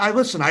but I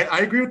listen. I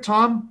agree with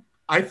Tom.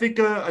 I think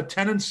a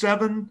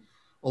 10-7,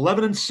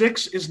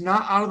 11-6 is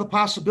not out of the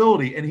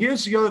possibility. And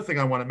here's the other thing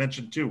I want to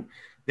mention too.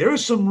 There are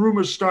some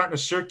rumors starting to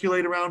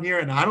circulate around here,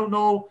 and I don't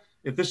know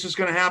if this is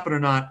going to happen or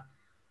not.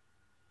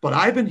 But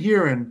I've been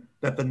hearing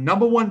that the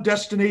number one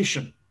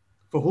destination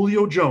for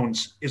Julio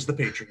Jones is the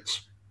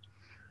Patriots.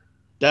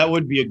 That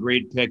would be a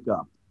great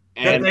pickup.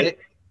 And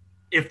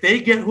if they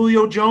get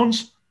Julio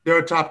Jones, they're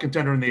a top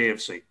contender in the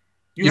AFC.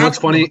 You know what's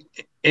funny,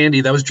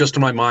 Andy? That was just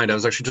in my mind. I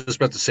was actually just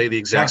about to say the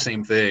exact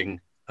same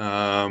thing.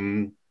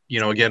 Again,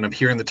 I'm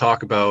hearing the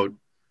talk about,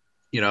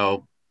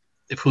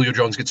 if Julio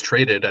Jones gets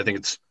traded, I think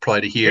it's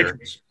probably to here.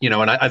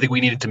 And I think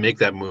we needed to make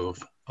that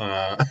move.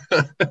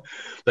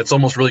 That's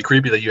almost really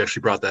creepy that you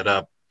actually brought that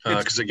up.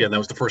 Because again, that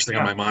was the first thing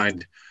on my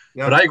mind.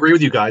 Yeah. But I agree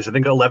with you guys. I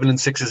think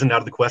 11-6 isn't out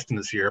of the question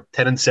this year.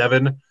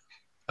 10-7.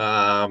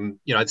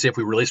 I'd say if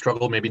we really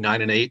struggle, maybe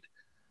 9-8.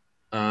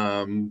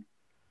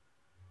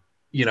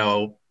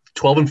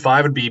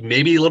 12-5 would be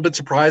maybe a little bit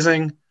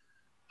surprising.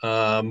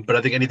 But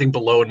I think anything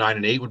below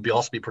 9-8 would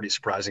also be pretty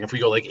surprising. If we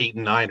go like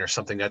 8-9 or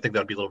something, I think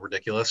that'd be a little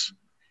ridiculous.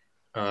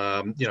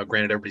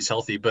 Granted everybody's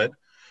healthy, but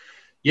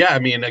yeah, I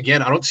mean,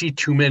 again, I don't see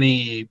too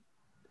many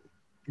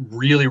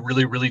really,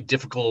 really, really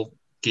difficult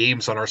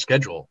games on our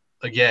schedule.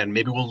 Again,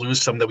 maybe we'll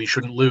lose some that we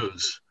shouldn't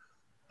lose.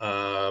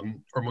 Or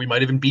we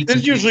might even beat.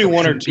 There's usually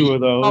one or two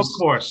of those.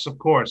 Of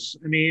course.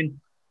 I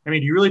mean, do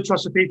you really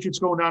trust the Patriots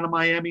going down to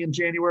Miami in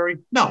January?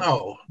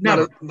 No,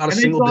 never. Not a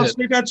single bit.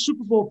 They've got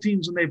Super Bowl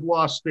teams and they've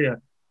lost there.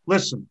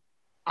 Listen,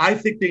 I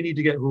think they need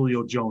to get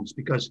Julio Jones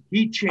because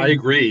he changed. I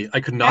agree.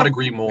 I could not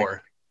agree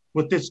more.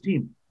 With this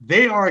team,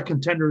 they are a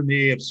contender in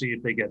the AFC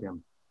if they get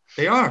him.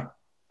 They are.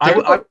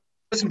 I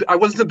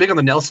wasn't big on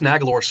the Nelson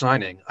Aguilar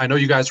signing. I know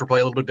you guys were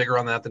probably a little bit bigger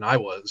on that than I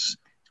was.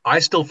 I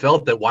still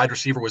felt that wide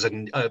receiver was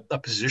a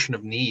position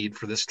of need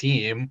for this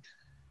team.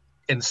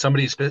 and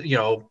somebody's,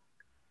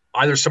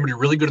 either somebody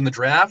really good in the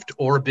draft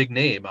or a big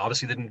name.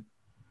 Obviously, they didn't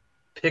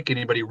pick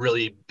anybody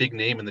really big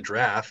name in the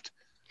draft,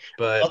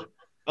 but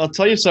I'll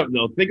tell you something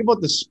though. Think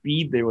about the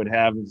speed they would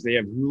have if they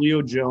have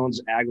Julio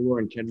Jones, Aguilar,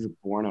 and Kendrick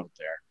Bourne out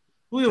there.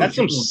 Julio That's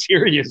some Jones,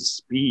 serious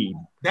speed.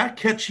 that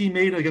catch he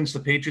made against the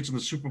Patriots in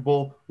the Super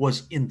Bowl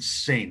was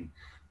insane.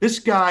 This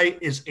guy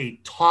is a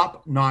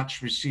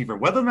top-notch receiver.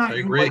 Whether or not I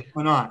you agree. like him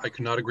or not, I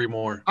could not agree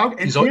more.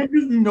 and Cam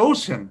Newton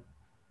knows him.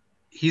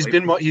 He's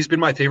been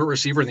my favorite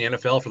receiver in the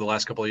NFL for the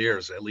last couple of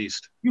years, at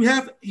least.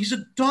 He's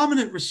a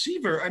dominant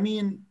receiver. I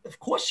mean, of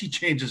course he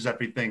changes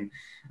everything.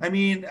 I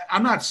mean,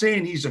 I'm not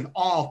saying he's an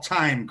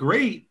all-time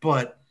great,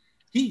 but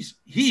he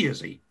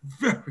is a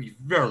very,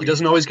 very. He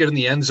doesn't always get in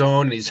the end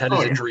zone, and he's had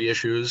his injury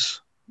issues.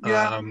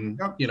 Yeah.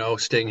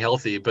 Staying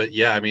healthy. But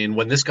yeah, I mean,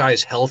 when this guy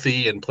is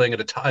healthy and playing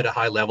at a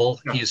high level,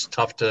 he's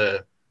tough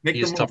to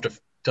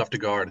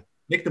guard.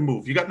 Make the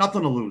move. You got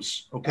nothing to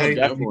lose. Okay. Oh,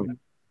 definitely.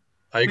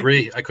 I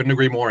agree. I couldn't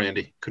agree more,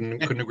 Andy. Couldn't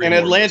agree and more. And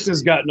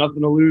Atlanta's got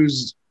nothing to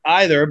lose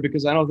either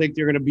because I don't think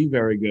they're going to be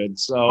very good.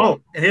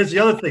 So, and here's the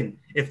other thing: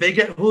 if they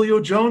get Julio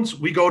Jones,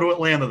 we go to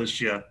Atlanta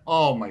this year.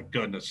 Oh my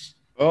goodness,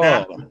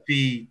 that would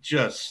be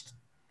just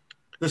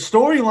the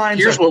storylines.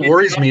 Here's what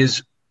worries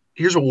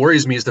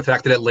me is the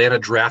fact that Atlanta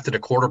drafted a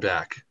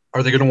quarterback.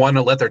 Are they going to want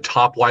to let their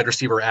top wide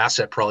receiver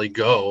asset probably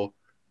go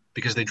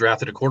because they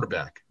drafted a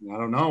quarterback? I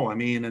don't know. I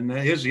mean, and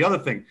here's the other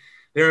thing.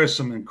 There are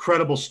some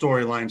incredible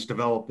storylines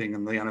developing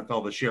in the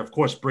NFL this year. Of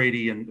course,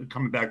 Brady and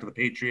coming back to the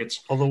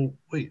Patriots. Although,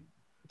 wait,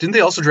 didn't they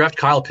also draft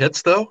Kyle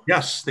Pitts, though?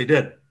 Yes, they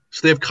did.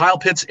 So they have Kyle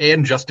Pitts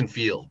and Justin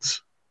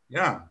Fields.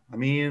 Yeah. I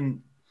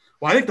mean,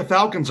 I think the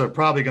Falcons are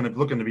probably going to be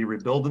looking to be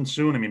rebuilding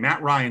soon. I mean,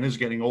 Matt Ryan is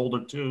getting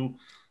older, too.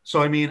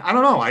 So, I mean, I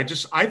don't know.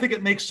 I think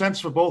it makes sense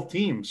for both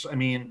teams. I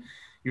mean,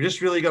 you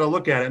just really got to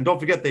look at it. And don't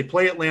forget, they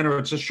play Atlanta.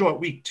 It's a short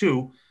week,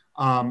 too.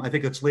 I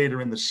think it's later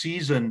in the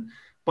season.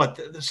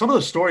 But some of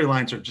the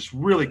storylines are just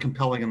really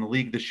compelling in the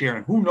league this year.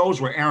 And who knows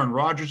where Aaron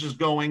Rodgers is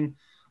going.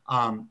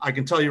 I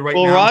can tell you right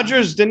now. Well,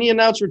 Rodgers, didn't he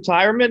announce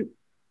retirement?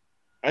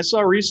 I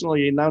saw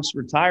recently he announced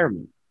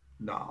retirement.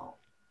 No.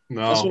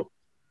 I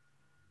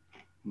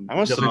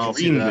must have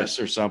dreamed this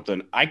or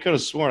something. I could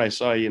have sworn I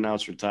saw he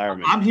announced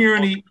retirement. I'm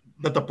hearing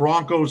that the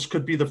Broncos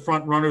could be the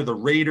front runner, the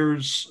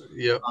Raiders,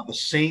 the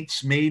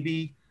Saints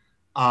maybe.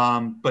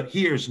 But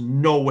here's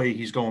no way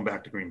he's going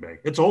back to Green Bay.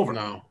 It's over.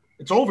 No.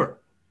 It's over.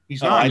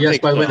 He's not. Yes,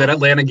 by the way, that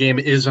Atlanta game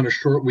is on a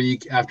short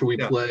week after we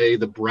play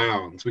the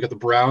Browns. We got the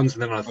Browns,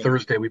 and then on a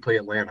Thursday we play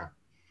Atlanta.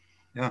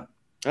 Yeah.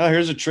 Oh,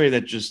 here's a trade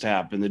that just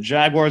happened. The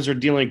Jaguars are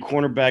dealing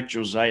cornerback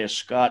Josiah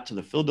Scott to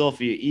the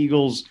Philadelphia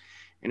Eagles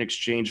in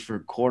exchange for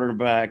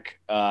quarterback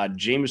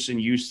Jamison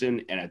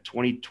Houston and a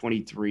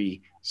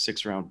 2023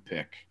 sixth-round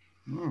pick.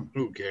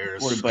 Who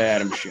cares? Supported by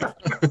Adam Schiff.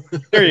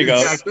 There you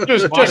go.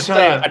 Just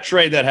a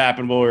trade that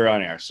happened while we were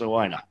on air, so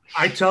why not?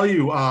 I tell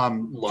you, I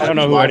don't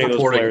know who any of those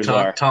players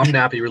are. Tom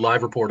Nappy,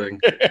 live reporting.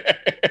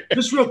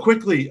 Just real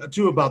quickly,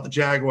 too, about the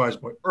Jaguars,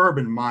 but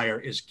Urban Meyer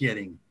is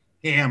getting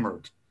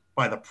hammered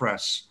by the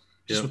press.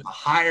 Just with the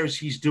hires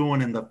he's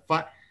doing and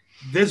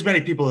there's many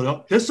people that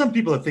don't. There's some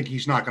people that think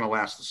he's not going to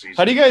last the season.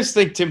 How do you guys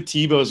think Tim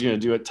Tebow is going to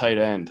do at tight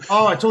end?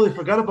 Oh, I totally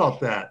forgot about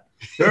that.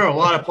 There are a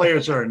lot of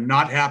players that are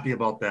not happy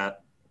about that.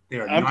 They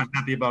are not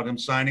happy about him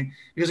signing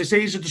because they say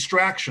he's a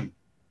distraction.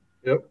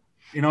 Yep.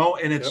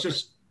 And it's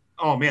just,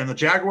 oh man, the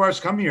Jaguars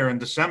come here in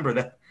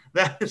December.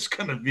 That is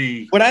going to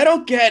be. What I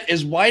don't get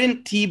is why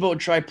didn't Tebow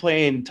try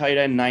playing tight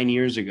end 9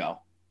 years ago?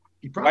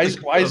 Why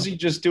is he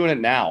just doing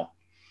it now?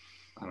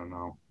 I don't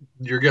know.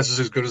 Your guess is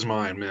as good as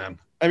mine, man.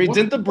 I mean,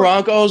 didn't the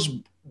Broncos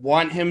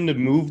want him to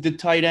move to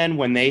tight end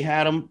when they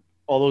had him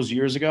all those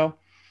years ago?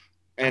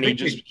 And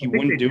he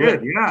wouldn't do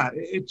it. Yeah,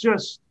 it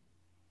just.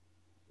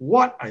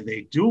 What are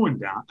they doing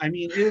down? I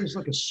mean, it is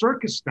like a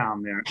circus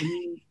down there. I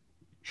mean,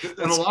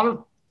 and a lot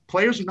of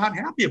players are not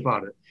happy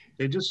about it.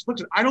 They just look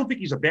at. I don't think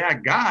he's a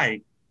bad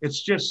guy.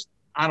 It's just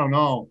I don't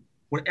know.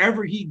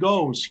 Wherever he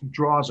goes, he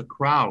draws a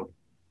crowd.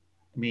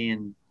 I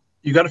mean,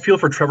 you got to feel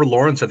for Trevor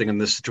Lawrence. I think in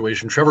this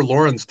situation, Trevor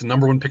Lawrence, the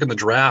number one pick in the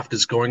draft,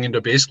 is going into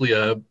basically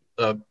a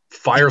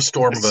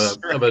firestorm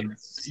of a.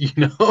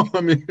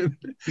 I mean,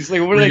 he's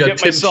like, what did I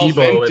get myself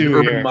into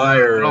and Urban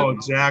Meyer. Oh,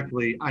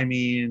 exactly. I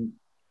mean.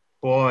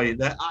 Boy,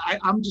 I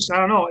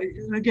don't know.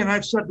 And again,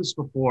 I've said this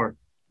before.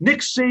 Nick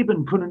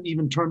Saban couldn't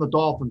even turn the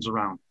Dolphins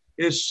around.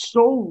 It is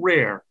so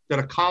rare that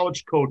a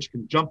college coach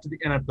can jump to the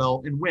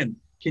NFL and win.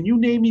 Can you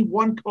name me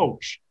one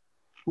coach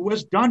who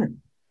has done it?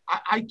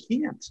 I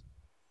can't.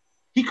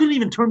 He couldn't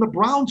even turn the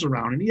Browns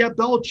around, and he had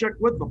Belichick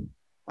with them.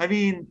 I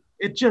mean,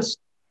 it just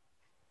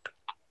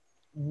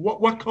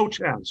what coach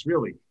has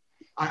really?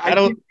 I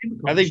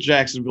think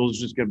Jacksonville is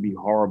just going to be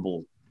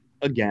horrible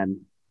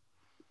again.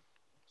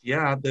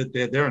 Yeah,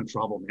 they're in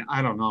trouble, man.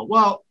 I don't know.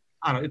 Well,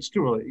 I don't know. It's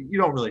too early. You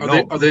don't really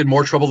know. Are they in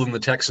more trouble than the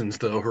Texans,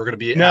 though, who are going to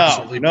be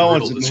absolutely brutal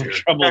this year? No one's in more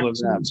trouble than them.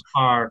 Texans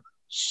are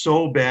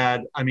so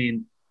bad. I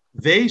mean,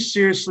 they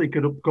seriously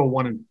could go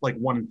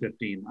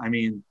 1-15. I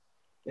mean,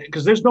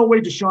 because there's no way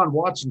Deshaun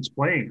Watson's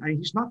playing. I mean,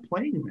 he's not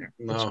playing there.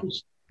 No.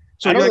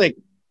 I don't think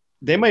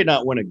They might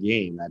not win a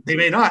game. They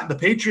may not. The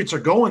Patriots are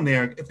going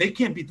there. If they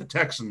can't beat the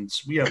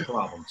Texans, we have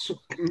problems.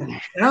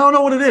 And I don't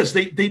know what it is.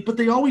 But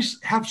they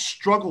always have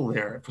struggle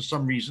there for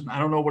some reason. I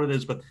don't know what it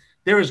is, but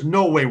there is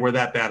no way we're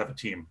that bad of a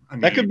team. I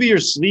mean, that could be your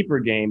sleeper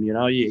game.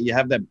 You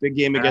have that big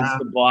game against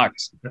the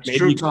Bucs. Maybe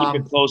true, you Tom.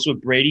 keep it close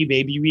with Brady.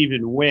 Maybe you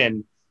even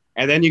win.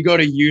 And then you go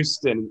to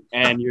Houston,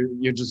 and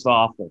you're just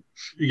awful.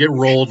 You get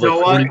rolled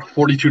like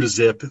 42 to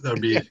zip. That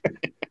would be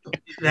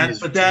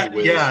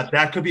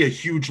that could be a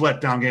huge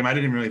letdown game. I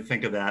didn't even really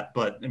think of that,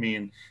 but I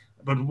mean,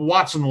 but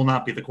Watson will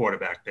not be the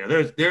quarterback there.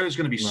 There's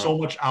going to be so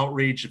much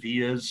outrage if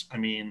he is. I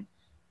mean,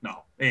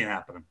 no, it ain't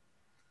happening.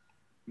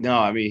 No,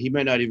 I mean, he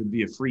might not even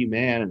be a free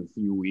man in a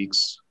few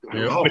weeks.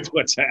 With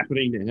what's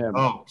happening to him.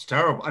 Oh, it's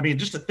terrible. I mean,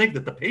 just to think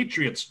that the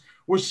Patriots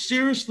were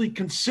seriously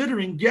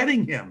considering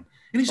getting him.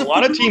 And he's a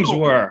lot of teams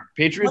were.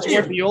 Patriots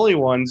weren't the only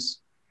ones.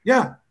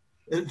 Yeah.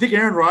 I think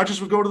Aaron Rodgers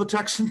would go to the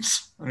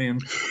Texans. I mean,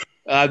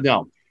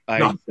 no, I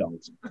don't.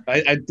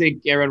 I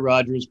think Aaron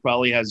Rodgers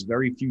probably has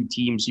very few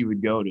teams he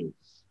would go to.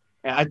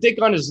 I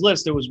think on his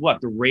list, it was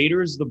the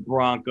Raiders, the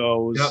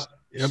Broncos.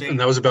 Yep, and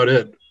that was about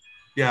it.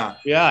 Yeah.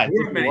 Yeah, I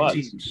think it was.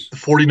 Teams. The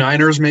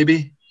 49ers,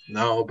 maybe?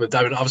 No, but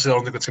obviously I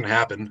don't think that's going to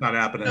happen. Not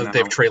happening. They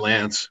have Trey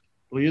Lance.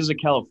 Well, he is a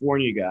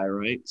California guy,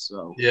 right?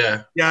 So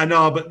yeah,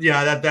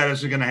 that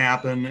isn't going to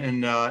happen.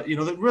 And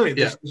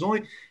there's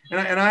only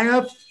and I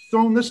have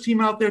thrown this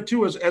team out there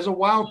too as a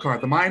wild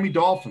card, the Miami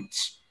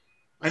Dolphins.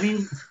 I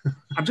mean,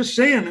 I'm just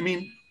saying. I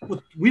mean,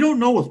 we don't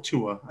know with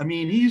Tua. I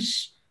mean,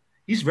 he's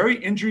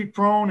very injury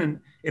prone,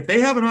 and if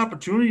they have an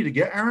opportunity to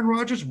get Aaron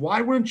Rodgers,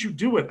 why wouldn't you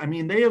do it? I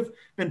mean, they have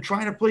been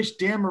trying to place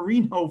Dan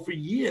Marino for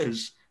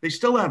years. They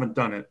still haven't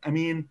done it. I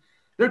mean,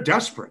 they're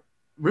desperate.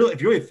 Really,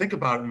 if you really think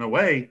about it in a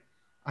way.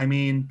 I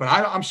mean, but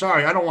I'm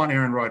sorry. I don't want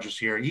Aaron Rodgers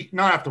here.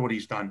 Not after what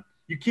he's done.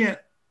 You can't.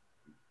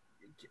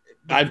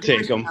 I'd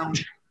take him.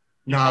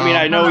 No, I mean,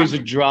 I know he's a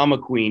drama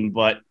queen,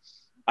 but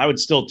I would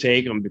still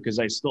take him because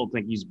I still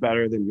think he's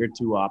better than your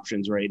two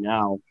options right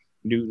now,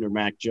 Newton or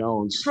Mac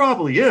Jones. He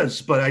probably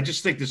is, but I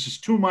just think this is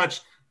too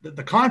much.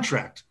 The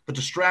contract, the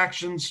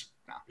distractions.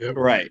 No.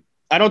 Right.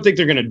 I don't think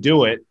they're going to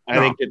do it. I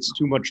think it's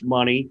too much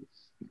money.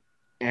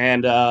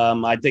 And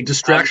I think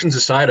distractions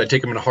aside, I'd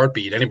take him in a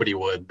heartbeat. Anybody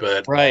would,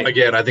 but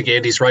again, I think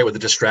Andy's right with the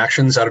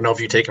distractions. I don't know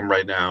if you take him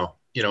right now.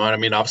 You know what I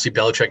mean? Obviously,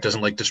 Belichick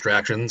doesn't like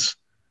distractions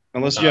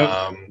unless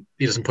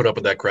he doesn't put up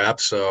with that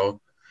crap.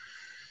 So,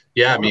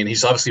 yeah, I mean,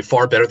 he's obviously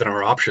far better than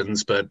our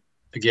options, but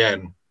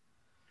again,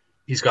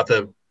 he's got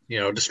the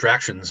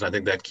distractions, and I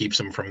think that keeps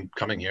him from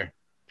coming here.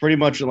 Pretty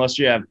much, unless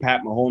you have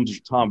Pat Mahomes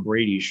or Tom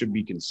Brady, you should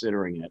be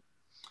considering it.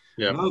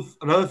 Yeah.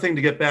 Another thing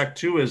to get back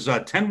to is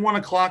 10 1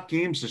 o'clock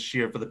games this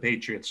year for the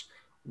Patriots.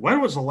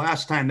 When was the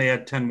last time they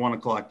had 10 1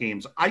 o'clock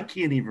games? I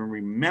can't even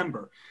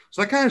remember.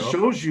 So that kind of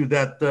shows you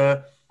that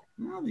the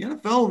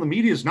NFL and the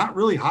media is not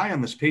really high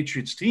on this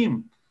Patriots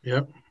team.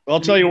 Yep. Well,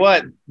 I'll tell you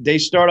what, they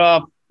start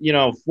off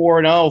 4-0,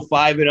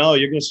 5-0.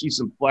 You're going to see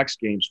some flex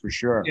games for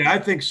sure. Yeah, I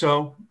think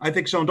so. And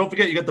don't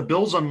forget, you got the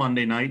Bills on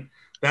Monday night.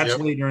 That's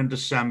later in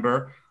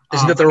December.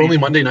 Isn't that their only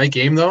Monday night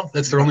game, though?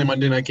 That's their only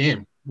Monday night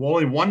game. Well,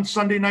 only one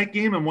Sunday night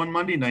game and one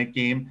Monday night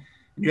game.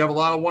 And you have a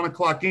lot of 1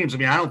 o'clock games. I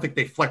mean, I don't think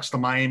they flex the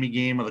Miami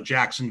game or the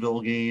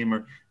Jacksonville game,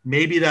 or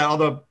maybe that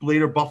other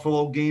later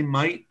Buffalo game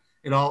might.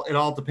 It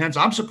all depends.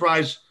 I'm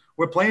surprised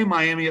we're playing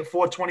Miami at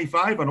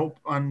 4:25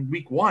 on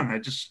week 1.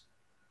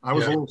 I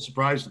was a little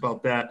surprised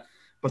about that.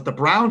 But the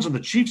Browns and the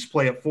Chiefs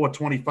play at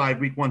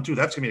 4:25 week 1 too.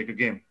 That's gonna be a good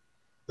game.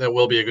 That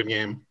will be a good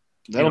game.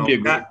 That'll be a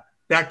good.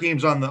 That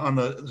game's on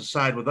the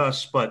side with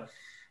us, but.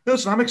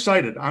 Listen, I'm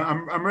excited.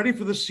 I'm ready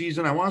for this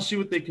season. I want to see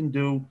what they can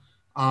do.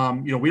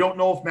 We don't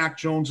know if Mac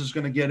Jones is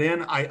going to get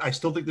in. I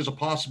still think there's a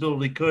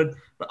possibility he could,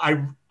 but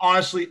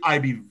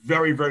I'd be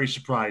very, very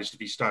surprised if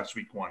he starts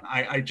week 1.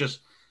 I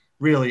just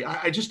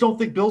don't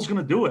think Bill's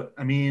going to do it.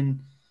 I mean,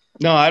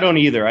 no, I don't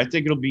either. I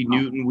think it'll be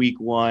Newton week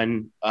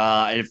 1.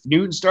 If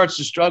Newton starts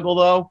to struggle,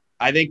 though,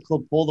 I think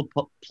he'll pull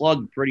the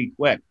plug pretty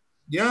quick.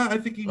 Yeah, I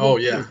think he will. Oh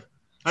yeah,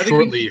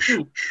 short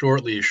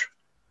leash.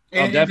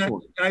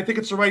 Definitely. And I think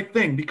it's the right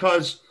thing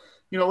because,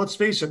 let's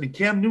face it, I mean,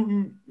 Cam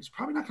Newton is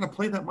probably not going to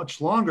play that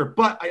much longer,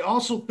 but I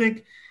also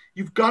think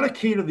you've got to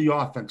cater the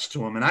offense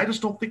to him. And I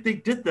just don't think they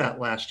did that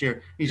last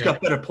year. He's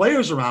got better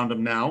players around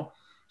him now.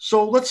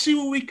 So let's see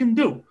what we can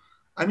do.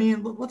 I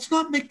mean, let's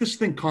not make this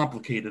thing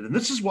complicated. And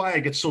this is why I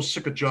get so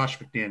sick of Josh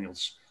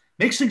McDaniels.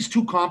 Makes things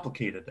too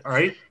complicated. All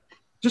right.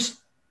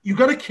 You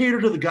got to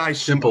cater to the guys.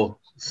 Simple.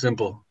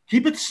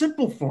 Keep it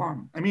simple for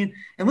him. I mean,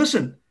 and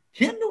listen,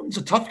 Cam Newton's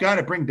a tough guy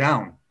to bring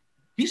down.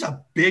 He's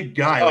a big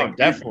guy. Oh,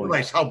 definitely.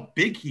 Realize how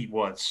big he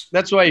was.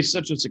 That's why he's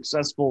such a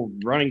successful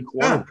running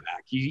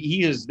quarterback.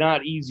 He is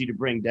not easy to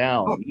bring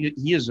down. Oh.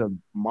 He is a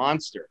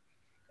monster.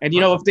 And,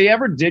 if they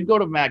ever did go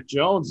to Mac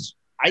Jones,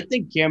 I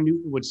think Cam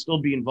Newton would still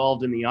be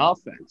involved in the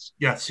offense.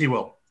 Yes, he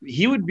will.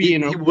 He would be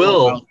in a – He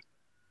will.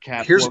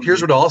 Here's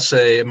what I'll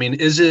say. I mean,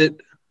 is it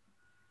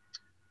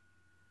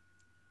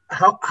 –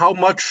 how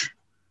much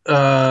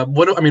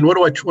what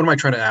am I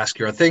trying to ask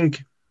here? I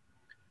think –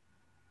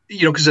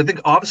 because I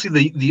think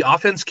obviously the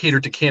offense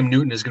catered to Cam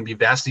Newton is going to be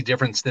vastly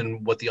different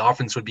than what the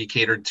offense would be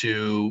catered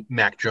to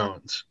Mac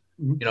Jones.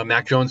 Mhm.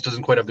 Mac Jones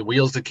doesn't quite have the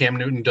wheels that Cam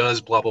Newton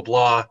does, blah, blah,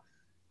 blah.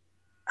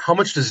 How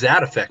much does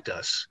that affect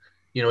us?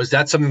 Is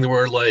that something that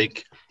we're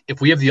like,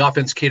 if we have the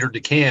offense catered to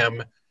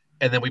Cam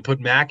and then we put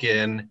Mac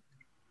in,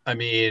 I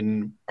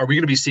mean, are we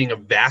going to be seeing a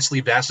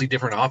vastly, vastly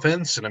different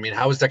offense? And I mean,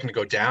 how is that going to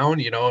go down?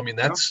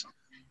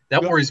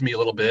 That worries me a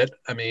little bit.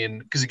 I mean,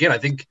 because again, I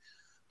think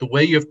the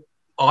way you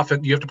have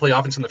to play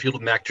offense in the field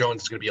with Mac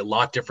Jones is going to be a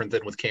lot different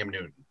than with Cam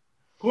Newton.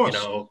 Of course.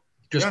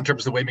 In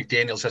terms of the way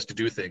McDaniels has to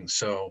do things.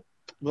 So,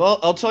 well,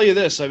 I'll tell you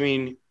this. I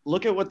mean,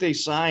 look at what they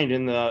signed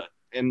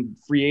in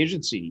free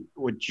agency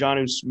with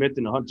Jonnu Smith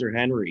and Hunter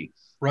Henry.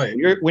 Right.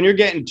 When you're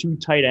getting two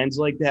tight ends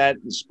like that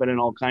and spending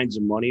all kinds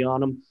of money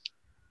on them,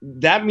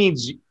 that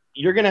means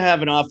you're going to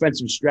have an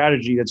offensive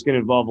strategy that's going to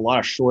involve a lot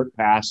of short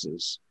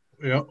passes.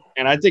 Yeah.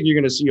 And I think you're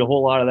going to see a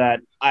whole lot of that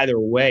either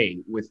way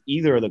with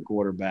either of the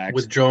quarterbacks.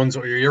 With Jones,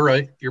 you're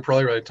right. You're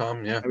probably right,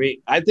 Tom. Yeah. I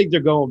mean, I think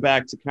they're going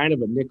back to kind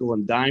of a nickel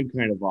and dime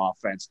kind of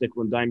offense,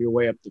 nickel and dime your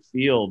way up the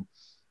field.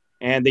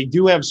 And they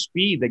do have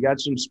speed. They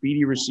got some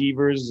speedy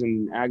receivers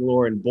in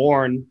Aguilar and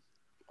Bourne.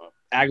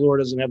 Aguilar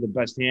doesn't have the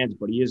best hands,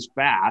 but he is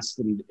fast.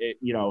 And,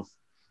 if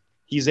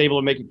he's able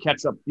to make a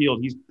catch up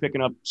field, he's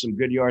picking up some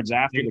good yards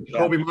after the catch.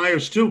 Kobe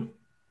Myers, too.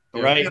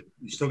 Right.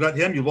 You still got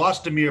him. You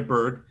lost Amir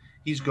Bird.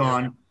 He's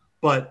gone. Yeah.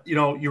 But,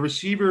 your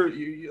receiver,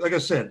 like I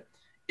said,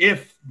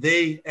 if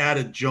they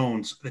added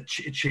Jones, it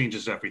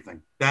changes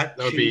everything. That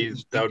would be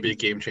a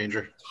game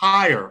changer.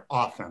 Entire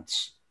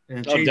offense.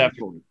 And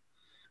definitely.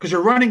 Because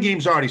your running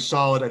game's already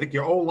solid. I think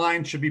your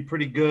O-line should be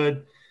pretty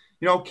good.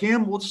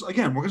 Cam, we're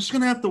just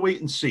going to have to wait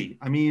and see.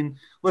 I mean,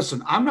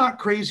 listen, I'm not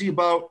crazy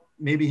about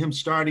maybe him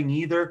starting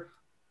either.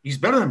 He's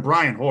better than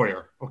Brian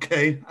Hoyer,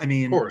 okay? I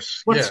mean, of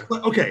course,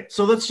 okay,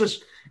 so let's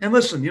just – and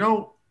listen,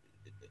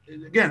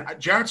 again,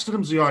 Jarrett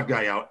Stidham's the odd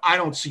guy out. I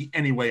don't see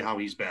any way how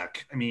he's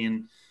back. I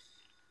mean,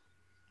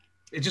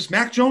 it's just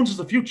Mac Jones is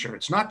the future.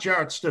 It's not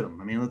Jarrett Stidham.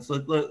 I mean,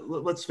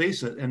 let's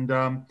face it. And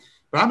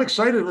but I'm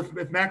excited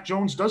if Mac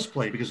Jones does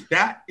play because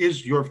that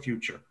is your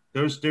future.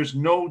 There's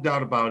no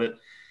doubt about it.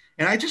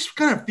 And I just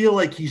kind of feel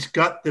like he's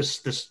got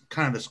this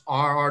kind of this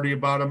R already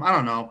about him. I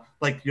don't know,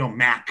 like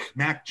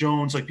Mac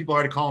Jones. Like people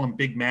already calling him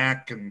Big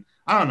Mac, and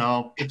I don't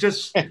know. It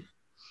just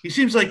he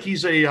seems like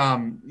he's a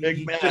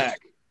Big Mac.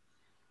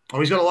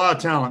 He's got a lot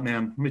of talent,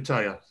 man. Let me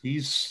tell you,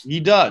 he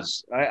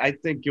does. I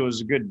think it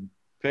was a good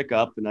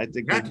pickup, and I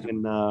think they've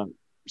been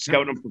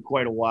scouting him for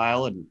quite a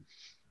while. And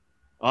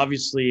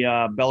obviously,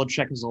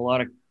 Belichick has a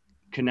lot of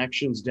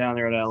connections down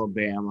there at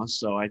Alabama,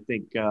 so I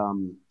think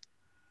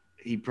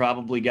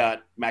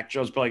Mac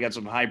Jones probably got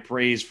some high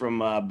praise from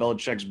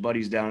Belichick's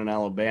buddies down in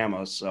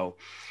Alabama. So,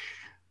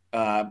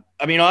 I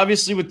mean,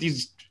 obviously with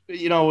these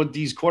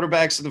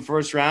quarterbacks in the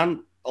first round,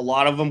 a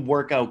lot of them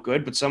work out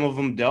good, but some of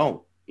them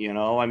don't.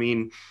 I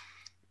mean,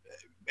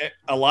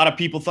 a lot of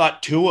people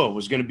thought Tua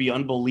was going to be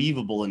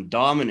unbelievable and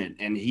dominant,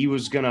 and he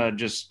was going to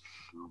just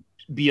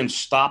be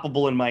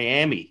unstoppable in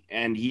Miami,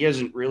 and he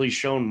hasn't really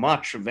shown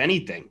much of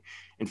anything.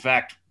 In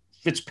fact,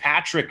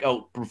 Fitzpatrick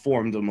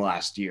outperformed him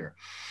last year.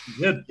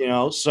 Good.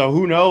 So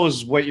who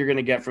knows what you're going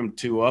to get from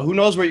Tua? Who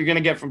knows what you're going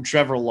to get from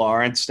Trevor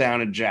Lawrence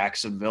down in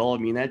Jacksonville? I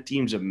mean, that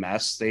team's a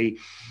mess. They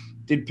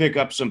did pick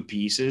up some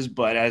pieces,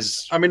 but I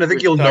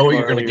think you'll know what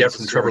you're going to get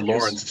from Trevor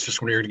Lawrence. It's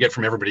just when you're going to get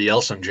from everybody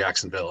else in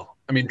Jacksonville.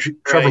 I mean,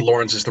 Trevor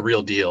Lawrence is the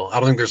real deal. I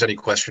don't think there's any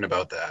question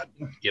about that.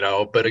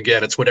 But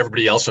again, it's what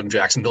everybody else in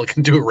Jacksonville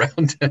can do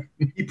around him.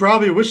 He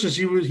probably wishes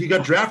he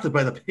got drafted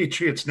by the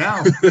Patriots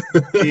now.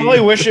 He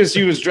probably wishes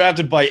he was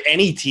drafted by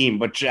any team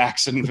but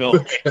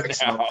Jacksonville.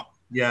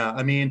 Yeah,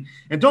 I mean,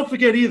 and don't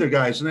forget either,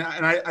 guys, and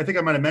I think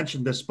I might have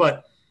mentioned this,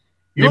 but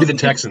maybe the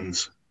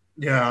Texans.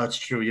 Yeah, that's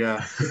true.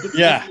 Yeah.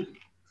 Yeah.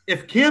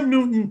 If Cam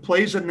Newton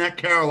plays in that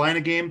Carolina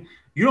game,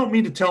 you don't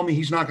mean to tell me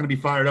he's not going to be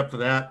fired up for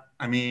that.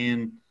 I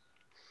mean,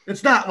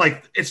 it's not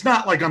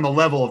like on the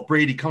level of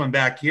Brady coming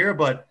back here,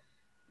 but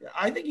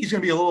I think he's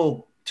going to be a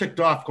little ticked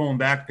off going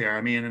back there.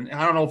 I mean, and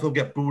I don't know if he'll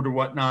get booed or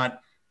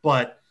whatnot,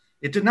 but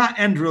it did not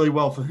end really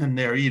well for him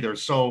there either.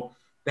 So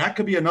that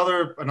could be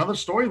another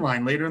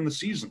storyline later in the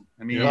season.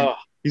 I mean,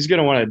 he's going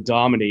to want to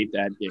dominate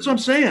that game. That's what I'm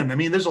saying. I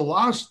mean, there's a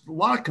lot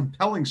of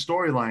compelling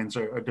storylines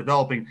are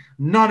developing.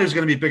 None is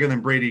going to be bigger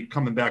than Brady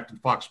coming back to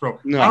Foxborough.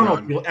 I don't know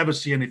if you'll ever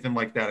see anything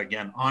like that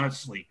again,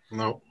 honestly.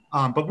 No.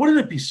 But wouldn't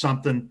it be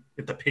something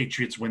if the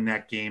Patriots win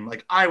that game?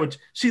 Like I would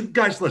see,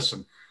 guys,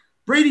 listen,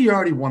 Brady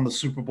already won the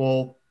Super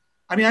Bowl.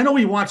 I mean, I know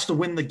he wants to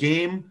win the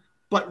game,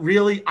 but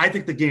really, I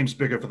think the game's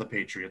bigger for the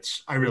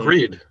Patriots. I really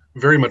agreed.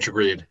 Very much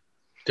agreed.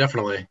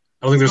 Definitely.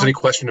 I don't think there's any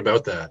question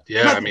about that.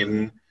 Yeah, I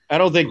mean, I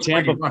don't think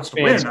Tampa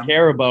fans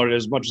care about it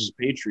as much as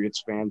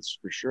Patriots fans,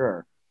 for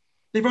sure.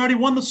 They've already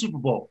won the Super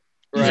Bowl.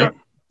 Right.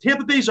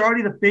 Tampa Bay's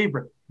already the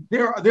favorite.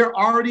 They're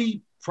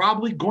already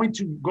probably going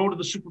to go to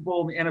the Super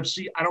Bowl in the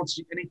NFC. I don't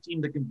see any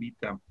team that can beat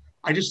them.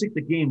 I just think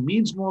the game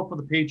means more for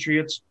the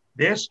Patriots.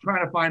 They're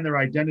trying to find their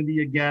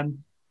identity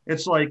again.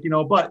 It's like,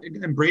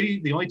 and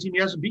Brady, the only team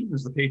he hasn't beaten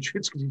is the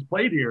Patriots because he's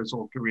played here his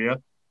whole career.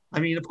 I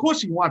mean, of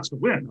course he wants to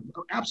win.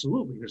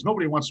 Absolutely. There's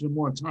nobody who wants to win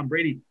more than Tom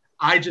Brady.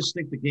 I just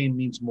think the game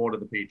means more to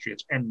the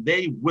Patriots, and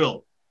they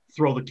will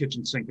throw the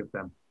kitchen sink at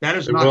them. That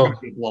is not going to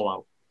be a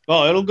blowout.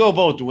 Well, it'll go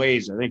both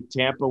ways. I think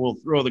Tampa will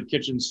throw the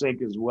kitchen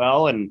sink as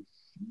well, and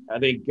I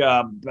think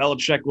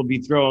Belichick will be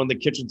throwing the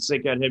kitchen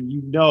sink at him.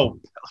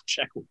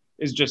 Belichick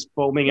is just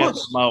foaming at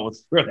the mouth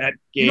for that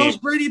game. He knows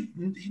Brady.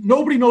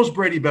 Nobody knows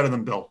Brady better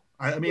than Bill.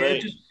 I mean,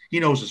 Right. he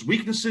knows his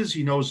weaknesses.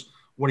 He knows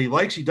what he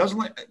likes. He doesn't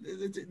like.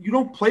 You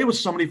don't play with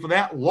somebody for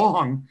that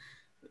long.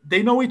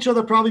 They know each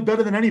other probably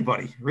better than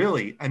anybody,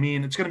 really. I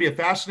mean, it's going to be a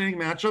fascinating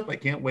matchup. I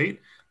can't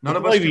wait. None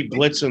of us be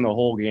blitzing the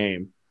whole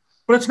game.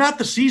 But it's not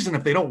the season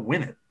if they don't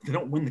win it. If they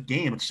don't win the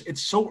game.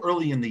 It's so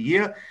early in the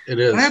year. It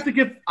is. I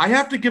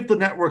have to give the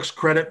networks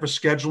credit for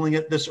scheduling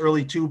it this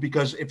early too,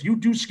 because if you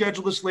do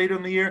schedule this later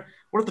in the year,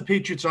 what if the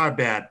Patriots are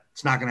bad?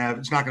 It's not going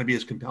to be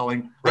as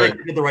compelling. I think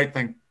they did the right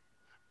thing.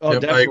 Oh, Yep, I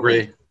definitely.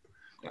 agree.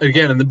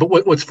 Again, but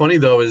what's funny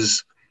though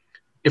is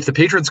if the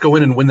Patriots go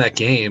in and win that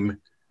game,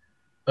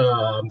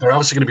 they're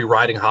obviously going to be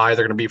riding high.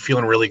 They're going to be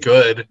feeling really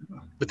good.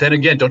 But then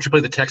again, don't you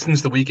play the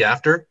Texans the week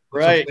after?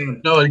 Right.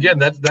 No, again,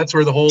 that's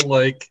where the whole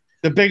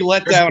The big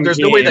letdown. There's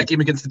no way that game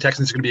against the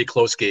Texans is going to be a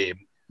close game.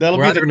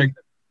 We're either going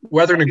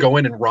to go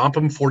in and romp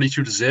them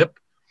 42-0,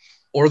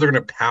 or they're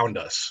going to pound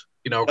us.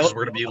 Because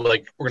we're going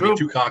to be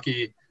too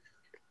cocky,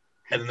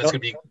 and then that's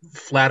going to be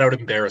flat out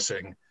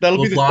embarrassing.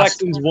 That'll be the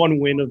Texans' one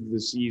win of the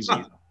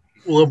season.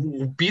 We'll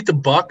beat the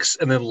Bucks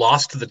and then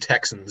lost to the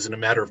Texans in a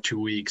matter of 2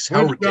 weeks.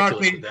 How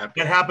ridiculous would that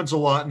be? That happens a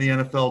lot in the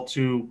NFL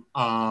too.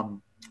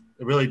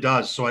 It really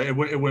does. So it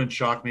wouldn't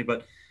shock me.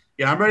 But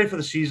yeah, I'm ready for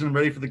the season. I'm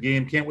ready for the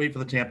game. Can't wait for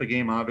the Tampa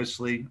game.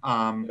 Obviously,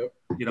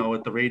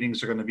 the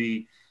ratings are going to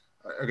be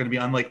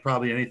unlike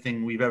probably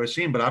anything we've ever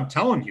seen. But I'm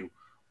telling you,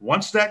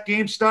 once that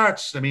game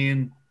starts, I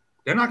mean,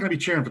 they're not going to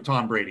be cheering for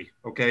Tom Brady.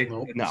 Okay,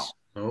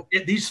 No.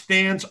 These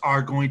fans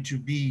are going to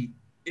be.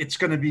 It's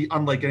going to be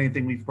unlike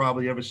anything we've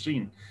probably ever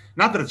seen.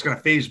 Not that it's going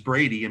to phase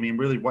Brady. I mean,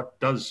 really, what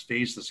does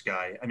phase this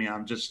guy? I mean,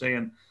 I'm just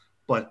saying.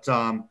 But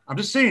I'm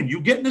just saying,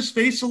 you get in his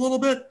face a little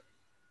bit,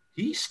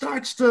 he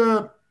starts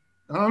to.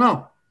 I don't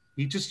know.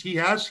 He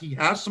has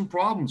some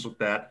problems with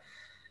that,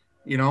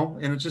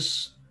 and it's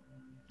just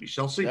we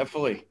shall see.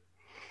 Definitely.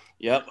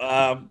 Yep.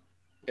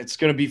 It's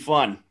going to be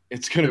fun.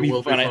 It's going to be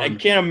fun. I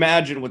can't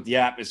imagine what the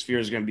atmosphere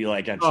is going to be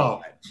like.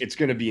 It's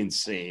going to be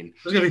insane.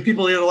 There's going to be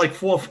people here at like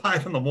 4 or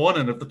 5 in the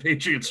morning if the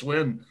Patriots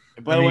win.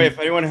 And by the way, if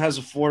anyone has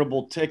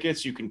affordable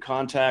tickets, you can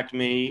contact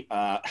me.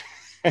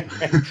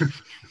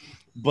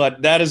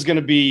 But that is going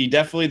to be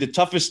definitely the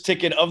toughest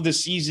ticket of the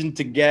season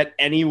to get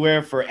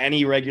anywhere for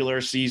any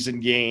regular season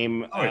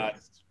game.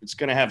 It's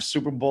going to have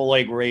Super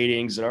Bowl-like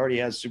ratings. It already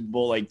has Super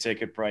Bowl-like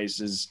ticket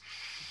prices.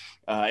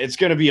 It's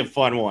going to be a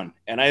fun one.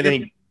 And I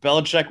think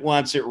Belichick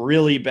wants it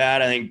really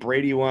bad. I think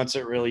Brady wants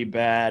it really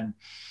bad.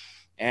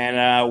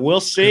 And we'll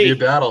see. It's going to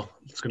be a battle.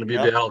 It's going to be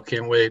a battle.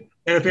 Can't wait.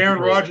 And if Aaron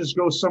Rodgers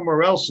goes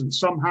somewhere else and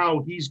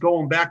somehow he's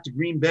going back to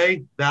Green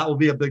Bay, that will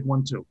be a big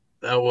one too.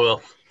 That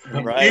will.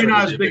 Right. Maybe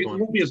not as big. It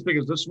won't be as big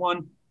as this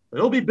one, but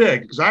it'll be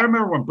big. Because I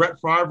remember when Brett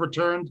Favre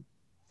returned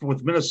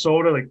with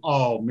Minnesota, like,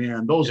 oh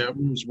man, those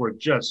moves were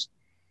just.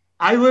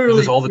 I literally. That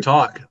was all the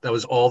talk. That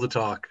was all the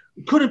talk.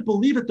 Couldn't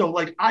believe it though.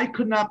 Like I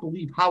could not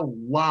believe how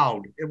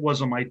loud it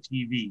was on my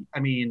TV. I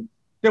mean,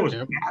 there was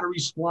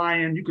batteries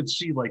flying. You could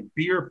see like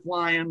beer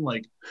flying.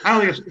 Like I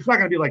don't think it's not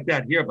going to be like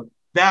that here, but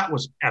that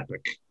was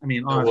epic. I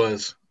mean, honestly, it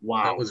was.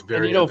 Wow. That was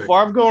very. And,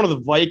 Favre going to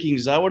the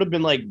Vikings, that would have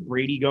been like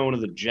Brady going to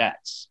the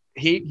Jets.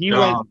 He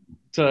went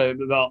to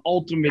the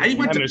ultimate. He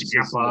went to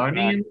Tampa. I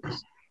mean,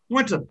 he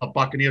went to the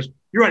Buccaneers.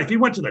 You're right. If he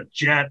went to the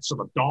Jets or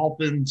the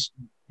Dolphins,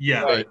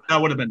 that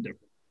would have been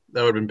different.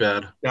 That would have been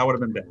bad. That would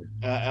have been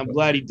bad. I'm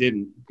glad he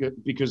didn't,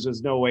 because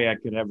there's no way I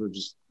could ever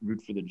just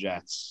root for the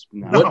Jets.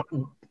 No.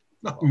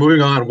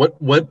 Moving on,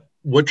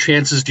 what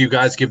chances do you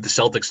guys give the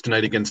Celtics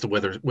tonight against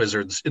the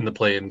Wizards in the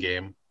play-in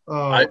game?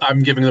 I'm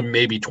giving them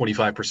maybe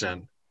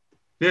 25%.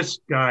 This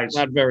guy's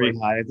not very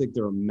high. I think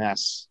they're a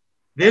mess.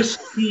 This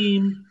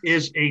team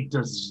is a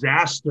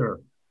disaster.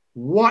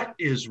 What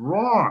is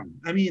wrong?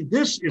 I mean,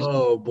 this is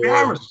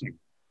embarrassing.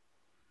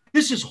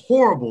 This is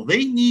horrible.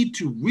 They need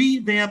to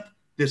revamp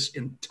this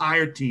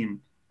entire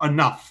team.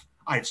 Enough.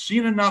 I've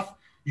seen enough.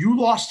 You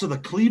lost to the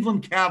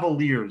Cleveland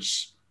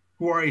Cavaliers,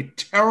 who are a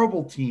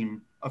terrible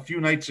team a few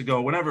nights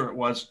ago, whenever it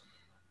was.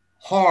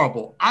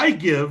 Horrible. I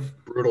give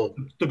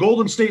the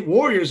Golden State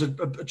Warriors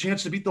a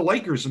chance to beat the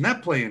Lakers in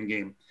that play-in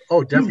game.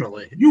 Oh,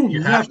 definitely.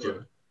 You have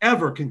to.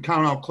 Ever can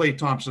count out Klay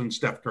Thompson and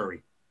Steph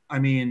Curry. I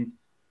mean,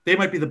 they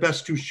might be the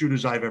best two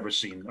shooters I've ever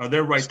seen.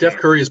 They're right. Steph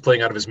Curry is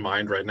playing out of his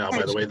mind right now,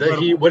 by the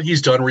way. What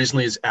he's done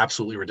recently is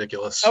absolutely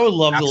ridiculous. I would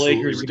love the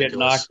Lakers to get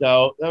knocked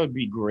out. That would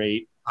be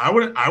great. I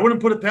wouldn't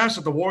put it past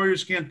it. The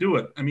Warriors can't do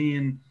it. I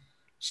mean,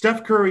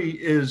 Steph Curry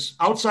is,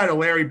 outside of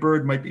Larry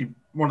Bird, might be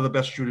one of the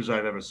best shooters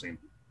I've ever seen.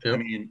 Yep. I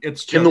mean,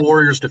 Can the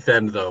Warriors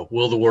defend, though?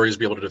 Will the Warriors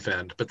be able to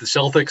defend? But the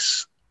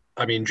Celtics,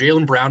 I mean,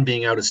 Jaylen Brown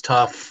being out is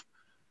tough.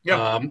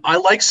 Yeah. I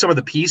like some of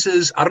the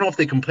pieces. I don't know if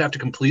they have to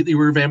completely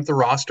revamp the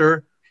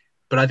roster,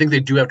 but I think they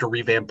do have to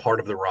revamp part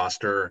of the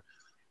roster.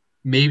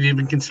 maybe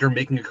even consider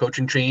making a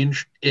coaching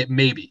change. It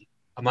maybe.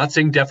 I'm not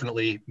saying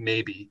definitely,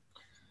 maybe.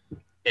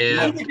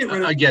 And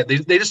again,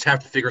 they just have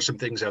to figure some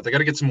things out. They got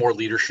to get some more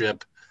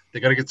leadership. They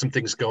got to get some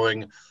things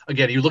going.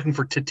 Again, are you looking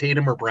for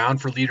Tatum or Brown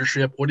for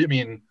leadership? What do you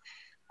mean?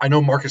 I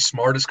know Marcus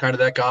Smart is kind of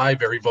that guy,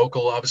 very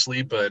vocal,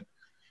 obviously, but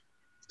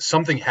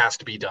something has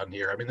to be done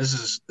here. I mean, this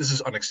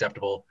is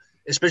unacceptable,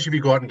 especially if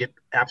you go out and get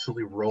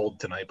absolutely rolled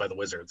tonight by the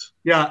Wizards.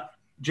 Yeah,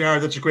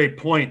 Jared, that's a great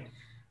point.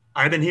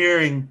 I've been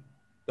hearing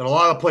that a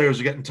lot of players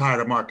are getting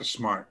tired of Marcus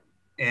Smart,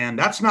 and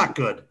that's not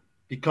good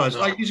because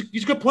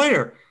he's a good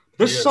player.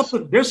 There's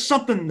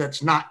something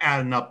that's not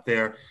adding up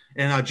there.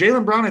 And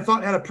Jaylen Brown, I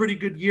thought, had a pretty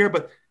good year,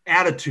 but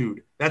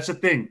attitude, that's the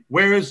thing.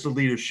 Where is the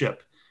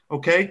leadership?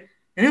 Okay.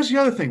 And here's the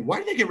other thing. Why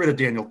did they get rid of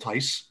Daniel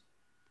Tice?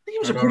 I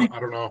think he was I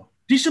don't know.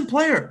 Decent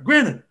player.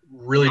 Granted,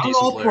 really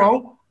decent player.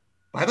 Pro.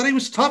 I thought he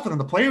was tough, and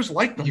the players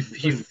liked him.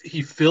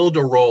 He filled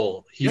a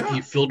role. He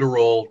filled a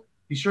role.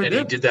 He sure did.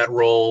 He did that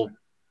role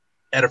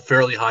at a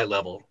fairly high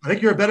level. I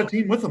think you're a better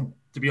team with him,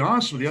 to be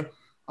honest with you.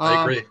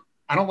 I agree.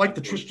 I don't like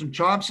the Tristan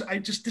Thompson.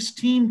 This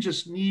team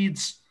just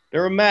needs.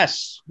 They're a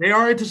mess. They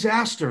are a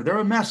disaster. They're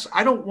a mess.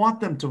 I don't want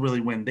them to really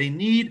win. They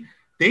need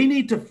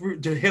to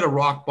hit a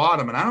rock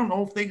bottom, and I don't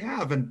know if they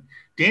have. And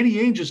Danny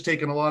Ainge has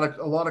taken a lot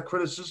of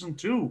criticism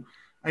too.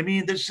 I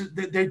mean,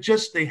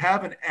 they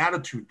have an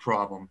attitude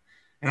problem,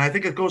 and I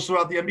think it goes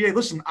throughout the NBA.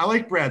 Listen, I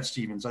like Brad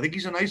Stevens. I think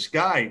he's a nice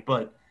guy,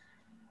 but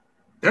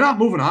they're not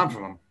moving on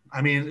from him.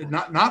 I mean,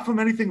 not from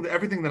everything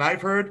that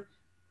I've heard.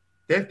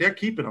 They're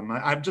keeping him.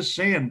 I'm just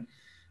saying.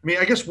 I mean,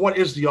 I guess what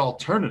is the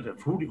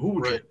alternative? Who would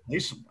you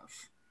replace him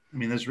with? I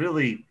mean, there's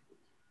really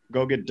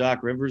go get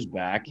Doc Rivers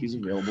back. He's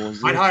available.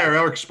 I'd hire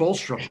Eric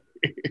Spoelstra.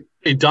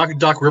 Hey,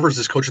 Doc Rivers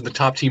is coaching the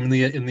top team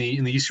in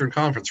the Eastern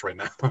Conference right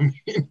now. I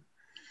mean,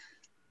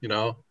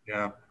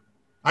 Yeah,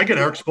 I get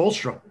Eric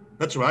Spoelstra.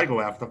 That's who I go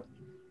after.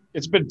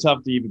 It's been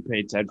tough to even pay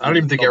attention. I don't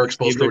even think Eric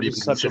Spoelstra would even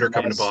consider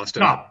coming to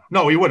Boston.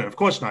 No, he wouldn't. Of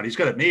course not. He's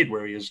got it made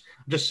where he is.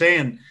 I'm just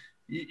saying.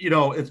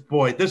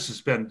 This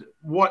has been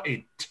what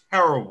a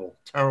terrible,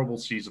 terrible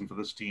season for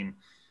this team.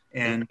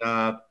 And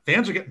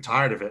fans are getting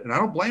tired of it, and I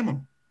don't blame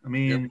them. I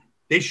mean,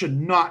 They should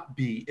not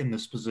be in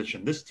this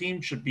position. This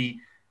team should be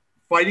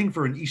fighting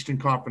for an Eastern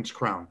Conference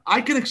crown.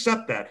 I can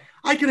accept that.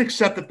 I can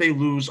accept that they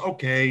lose.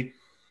 Okay,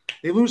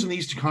 they lose in the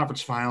Eastern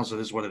Conference Finals. It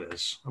is what it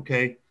is.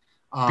 Okay.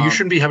 But you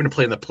shouldn't be having to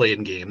play in the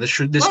play-in game.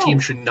 This team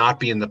should not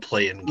be in the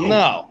play-in game.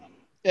 No.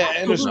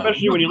 And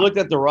especially when you looked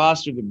at the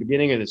roster at the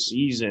beginning of the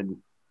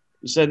season,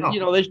 you said,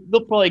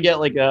 they'll probably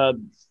get like a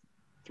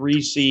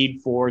 3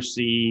 seed, 4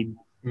 seed.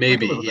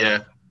 Maybe, yeah.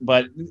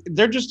 But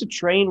they're just a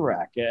train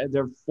wreck.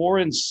 They're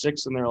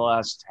 4-6 in their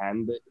last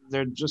 10.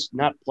 They're just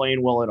not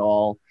playing well at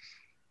all.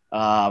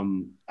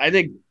 I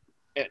think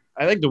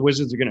the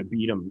Wizards are going to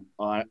beat them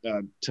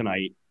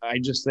tonight. I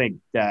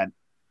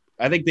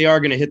think they are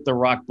going to hit the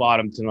rock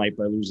bottom tonight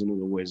by losing to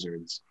the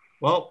Wizards.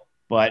 Well,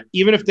 but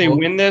even if they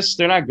win this,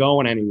 they're not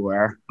going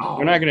anywhere.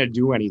 They're not going to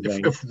do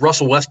anything. If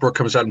Russell Westbrook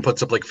comes out and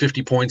puts up like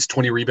 50 points,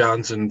 20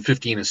 rebounds, and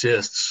 15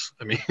 assists,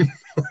 I mean,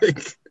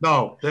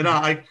 no, they're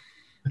not.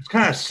 It's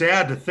kind of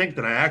sad to think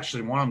that I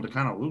actually want them to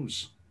kind of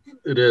lose.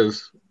 It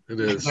is.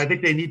 I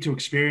think they need to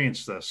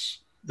experience this.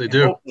 They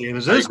do.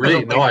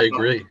 I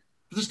agree.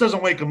 If this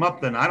doesn't wake them up,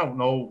 then I don't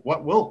know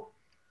what will.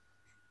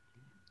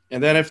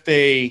 And then if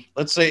they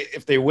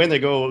win, they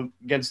go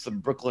against the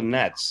Brooklyn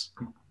Nets.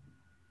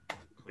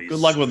 Please. Good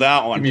luck with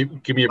that one.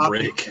 Give me a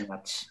break.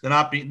 They're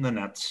not beating the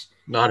Nets.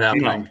 Not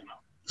happening.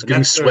 It's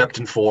getting swept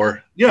in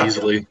 4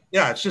 easily.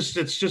 Yeah,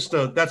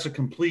 that's a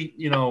complete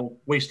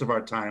waste of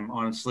our time,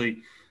 honestly.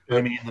 Yep.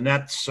 I mean, the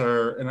Nets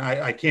are, and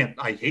I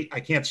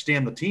can't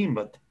stand the team,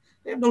 but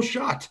they have no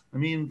shot. I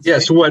mean,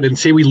 so what? And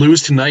say we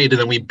lose tonight,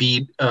 and then we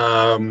beat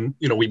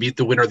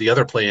the winner of the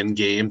other play-in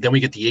game. Then we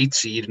get the 8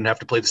 seed and have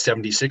to play the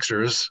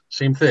 76ers.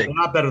 Same thing. They're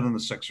not better than the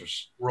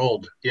Sixers.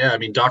 Rolled. Yeah, I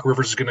mean, Doc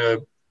Rivers is going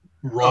to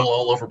roll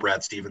all over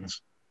Brad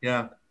Stevens.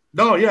 Yeah.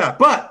 No, yeah,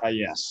 but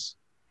yes,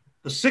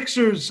 the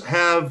Sixers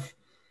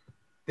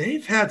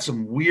they've had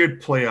some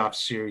weird playoff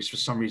series for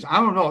some reason.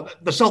 I don't know.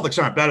 The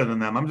Celtics aren't better than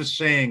them. I'm just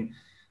saying,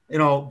 they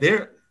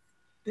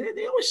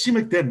always seem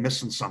like they're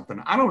missing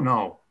something. I don't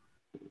know.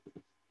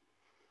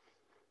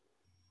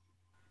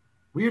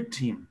 Weird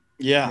team.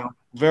 Yeah,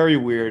 very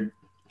weird.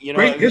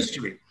 Great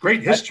history.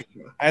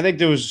 I think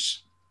there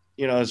was,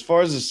 as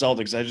far as the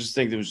Celtics, I just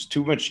think there was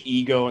too much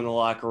ego in the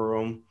locker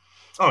room.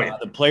 Oh, yeah.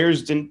 The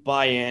players didn't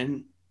buy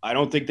in. I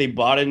don't think they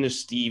bought into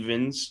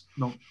Stevens.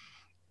 No.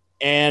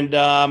 And,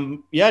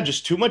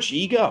 just too much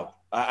ego.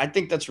 I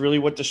think that's really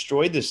what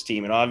destroyed this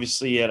team. And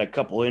obviously, he had a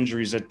couple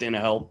injuries that didn't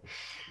help.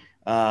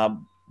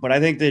 But I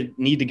think they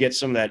need to get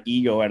some of that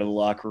ego out of the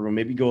locker room,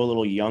 maybe go a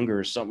little younger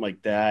or something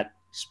like that,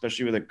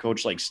 especially with a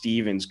coach like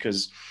Stevens,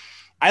 because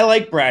I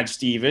like Brad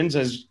Stevens.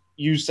 As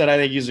you said, I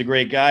think he's a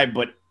great guy,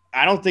 but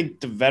I don't think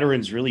the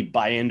veterans really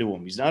buy into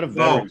him. He's not a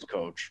veterans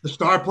coach. The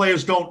star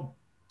players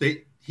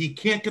he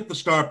can't get the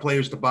star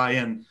players to buy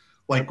in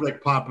like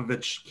Greg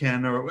Popovich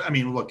can.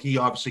 He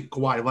obviously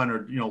Kawhi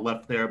Leonard,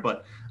 left there,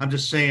 but I'm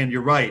just saying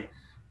you're right.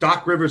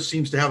 Doc Rivers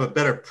seems to have a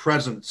better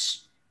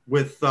presence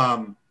with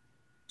the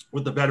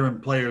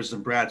veteran players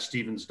than Brad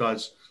Stevens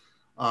does.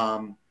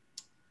 I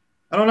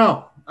don't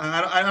know.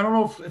 I don't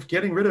know if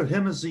getting rid of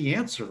him is the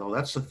answer, though.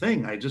 That's the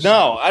thing. I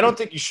don't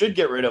think you should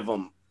get rid of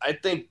him. I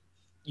think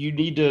you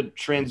need to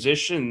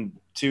transition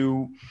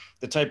to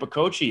the type of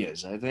coach he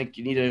is. I think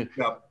you need to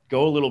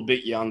go a little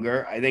bit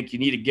younger. I think you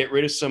need to get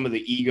rid of some of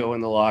the ego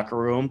in the locker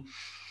room.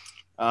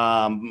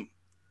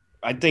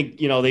 I think,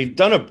 they've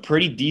done a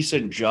pretty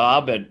decent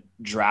job at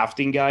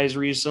drafting guys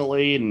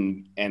recently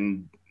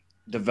and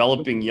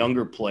developing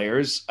younger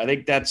players. I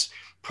think that's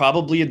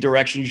probably a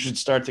direction you should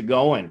start to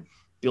go in.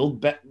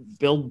 Build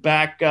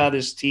back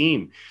this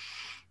team,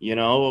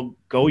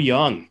 go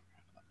young.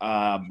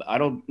 I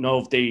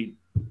don't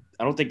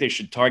think they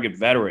should target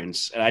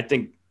veterans. And I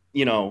think,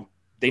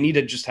 they need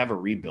to just have a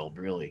rebuild,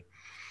 really.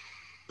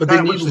 But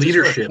they need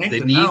leadership.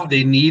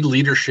 They need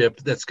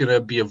leadership that's going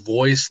to be a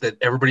voice that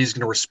everybody's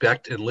going to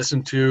respect and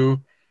listen to,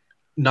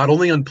 not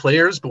only on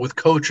players, but with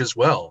coach as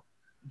well.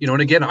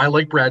 And again, I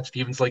like Brad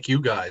Stevens like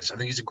you guys. I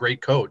think he's a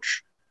great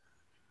coach.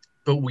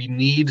 But we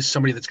need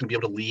somebody that's going to be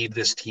able to lead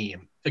this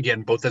team.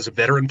 Again, both as a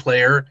veteran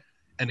player,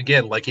 and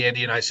again, like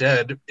Andy and I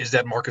said, is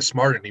that Marcus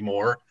Smart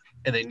anymore?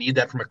 And they need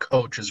that from a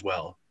coach as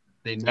well.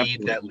 They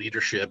need that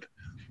leadership,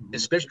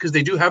 especially because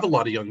they do have a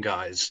lot of young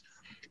guys.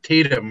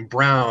 Tatum,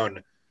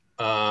 Brown,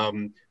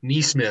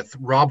 Neesmith,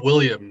 Rob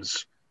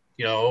Williams,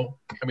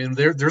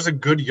 there's a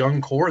good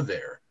young core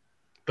there.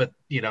 But,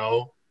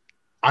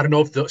 I don't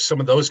know if some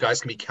of those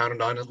guys can be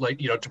counted on,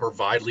 to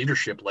provide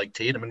leadership like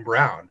Tatum and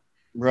Brown.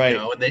 Right.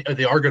 And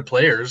they are good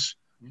players.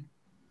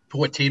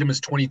 What, Tatum is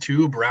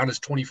 22, Brown is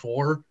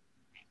 24,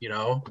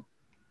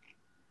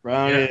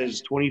 Brown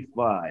is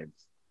 25.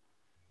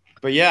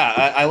 But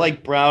yeah, I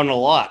like Brown a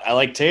lot. I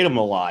like Tatum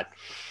a lot.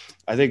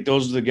 I think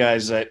those are the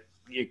guys that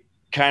you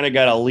kind of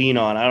got to lean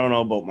on. I don't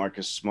know about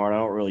Marcus Smart. I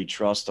don't really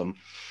trust him.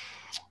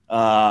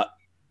 But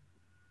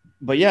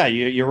yeah,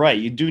 you're right.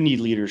 You do need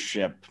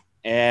leadership.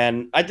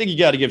 And I think you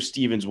got to give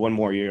Stevens one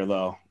more year,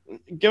 though.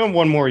 Give him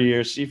one more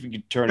year. See if he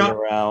can turn it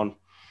around.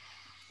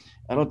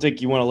 I don't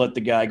think you want to let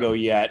the guy go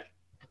yet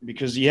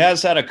because he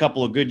has had a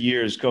couple of good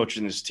years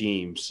coaching this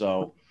team.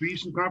 So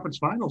Eastern Conference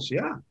Finals,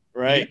 yeah.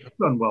 Right. He's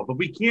done well, but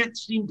we can't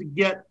seem to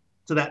get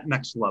to that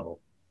next level.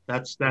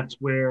 That's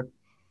where,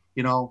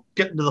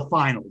 getting to the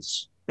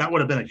finals, that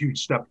would have been a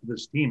huge step for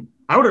this team.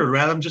 I would have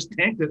rather them just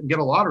tanked it and get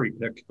a lottery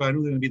pick if I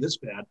knew they were going to be this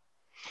bad.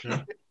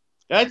 Yeah.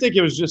 I think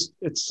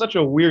it's such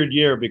a weird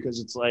year because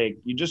it's like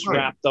you just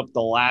wrapped up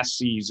the last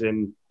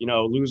season,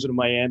 losing to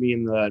Miami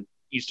in the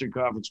Eastern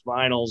Conference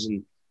Finals,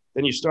 and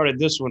then you started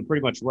this one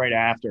pretty much right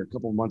after, a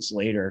couple of months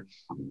later.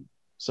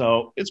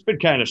 So it's been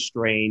kind of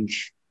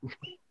strange.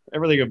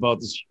 Everything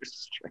about this year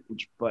is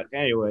strange. But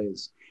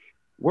anyways,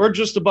 we're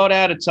just about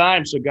out of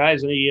time. So,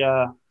 guys, any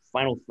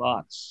final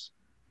thoughts?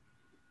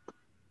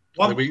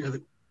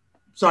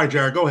 Sorry,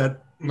 Jared, go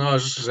ahead. No, I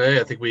was just going to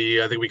say, I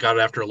think we got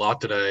it after a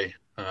lot today.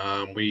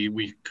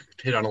 We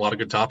hit on a lot of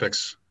good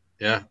topics.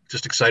 Yeah,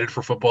 just excited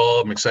for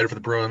football. I'm excited for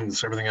the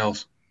Bruins, everything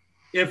else.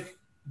 If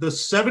the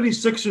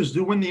 76ers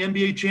do win the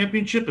NBA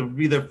championship, it would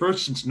be their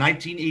first since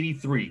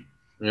 1983.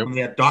 Yep. When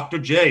they had Dr.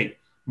 J,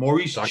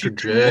 Maurice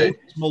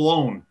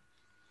Malone.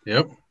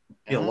 Yep.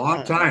 A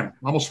long time.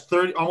 Almost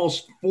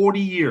 40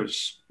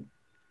 years.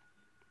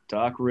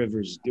 Doc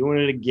Rivers doing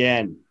it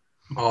again.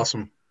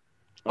 Awesome.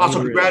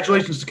 Also,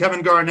 congratulations to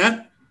Kevin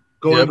Garnett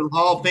going into the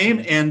Hall of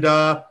Fame. And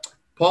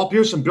Paul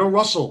Pierce and Bill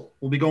Russell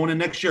will be going in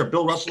next year.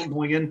 Bill Russell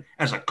going in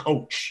as a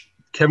coach.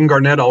 Kevin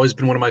Garnett always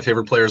been one of my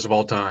favorite players of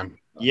all time.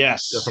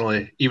 Yes.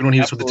 Definitely. Even when he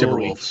was with the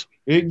Timberwolves.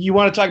 You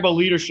want to talk about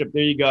leadership?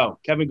 There you go.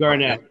 Kevin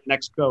Garnett,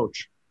 next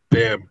coach.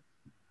 Bam.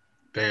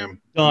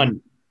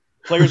 Done.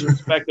 Players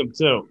respect him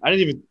too. I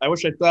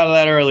wish I thought of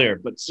that earlier,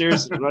 but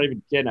seriously, I'm not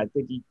even kidding. I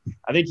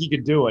think he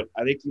could do it.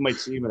 I think you might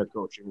see him in a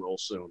coaching role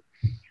soon.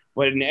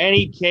 But in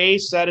any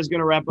case, that is going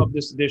to wrap up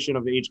this edition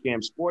of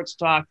HCAM Sports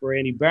Talk. For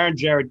Andy Barron,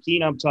 Jared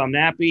Keene, I'm Tom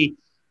Nappy.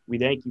 We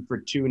thank you for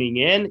tuning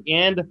in,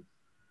 and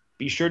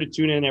be sure to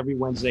tune in every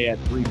Wednesday at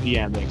 3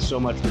 p.m. Thanks so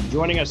much for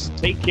joining us.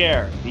 Take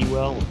care. Be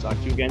well. We'll talk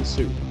to you again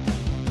soon.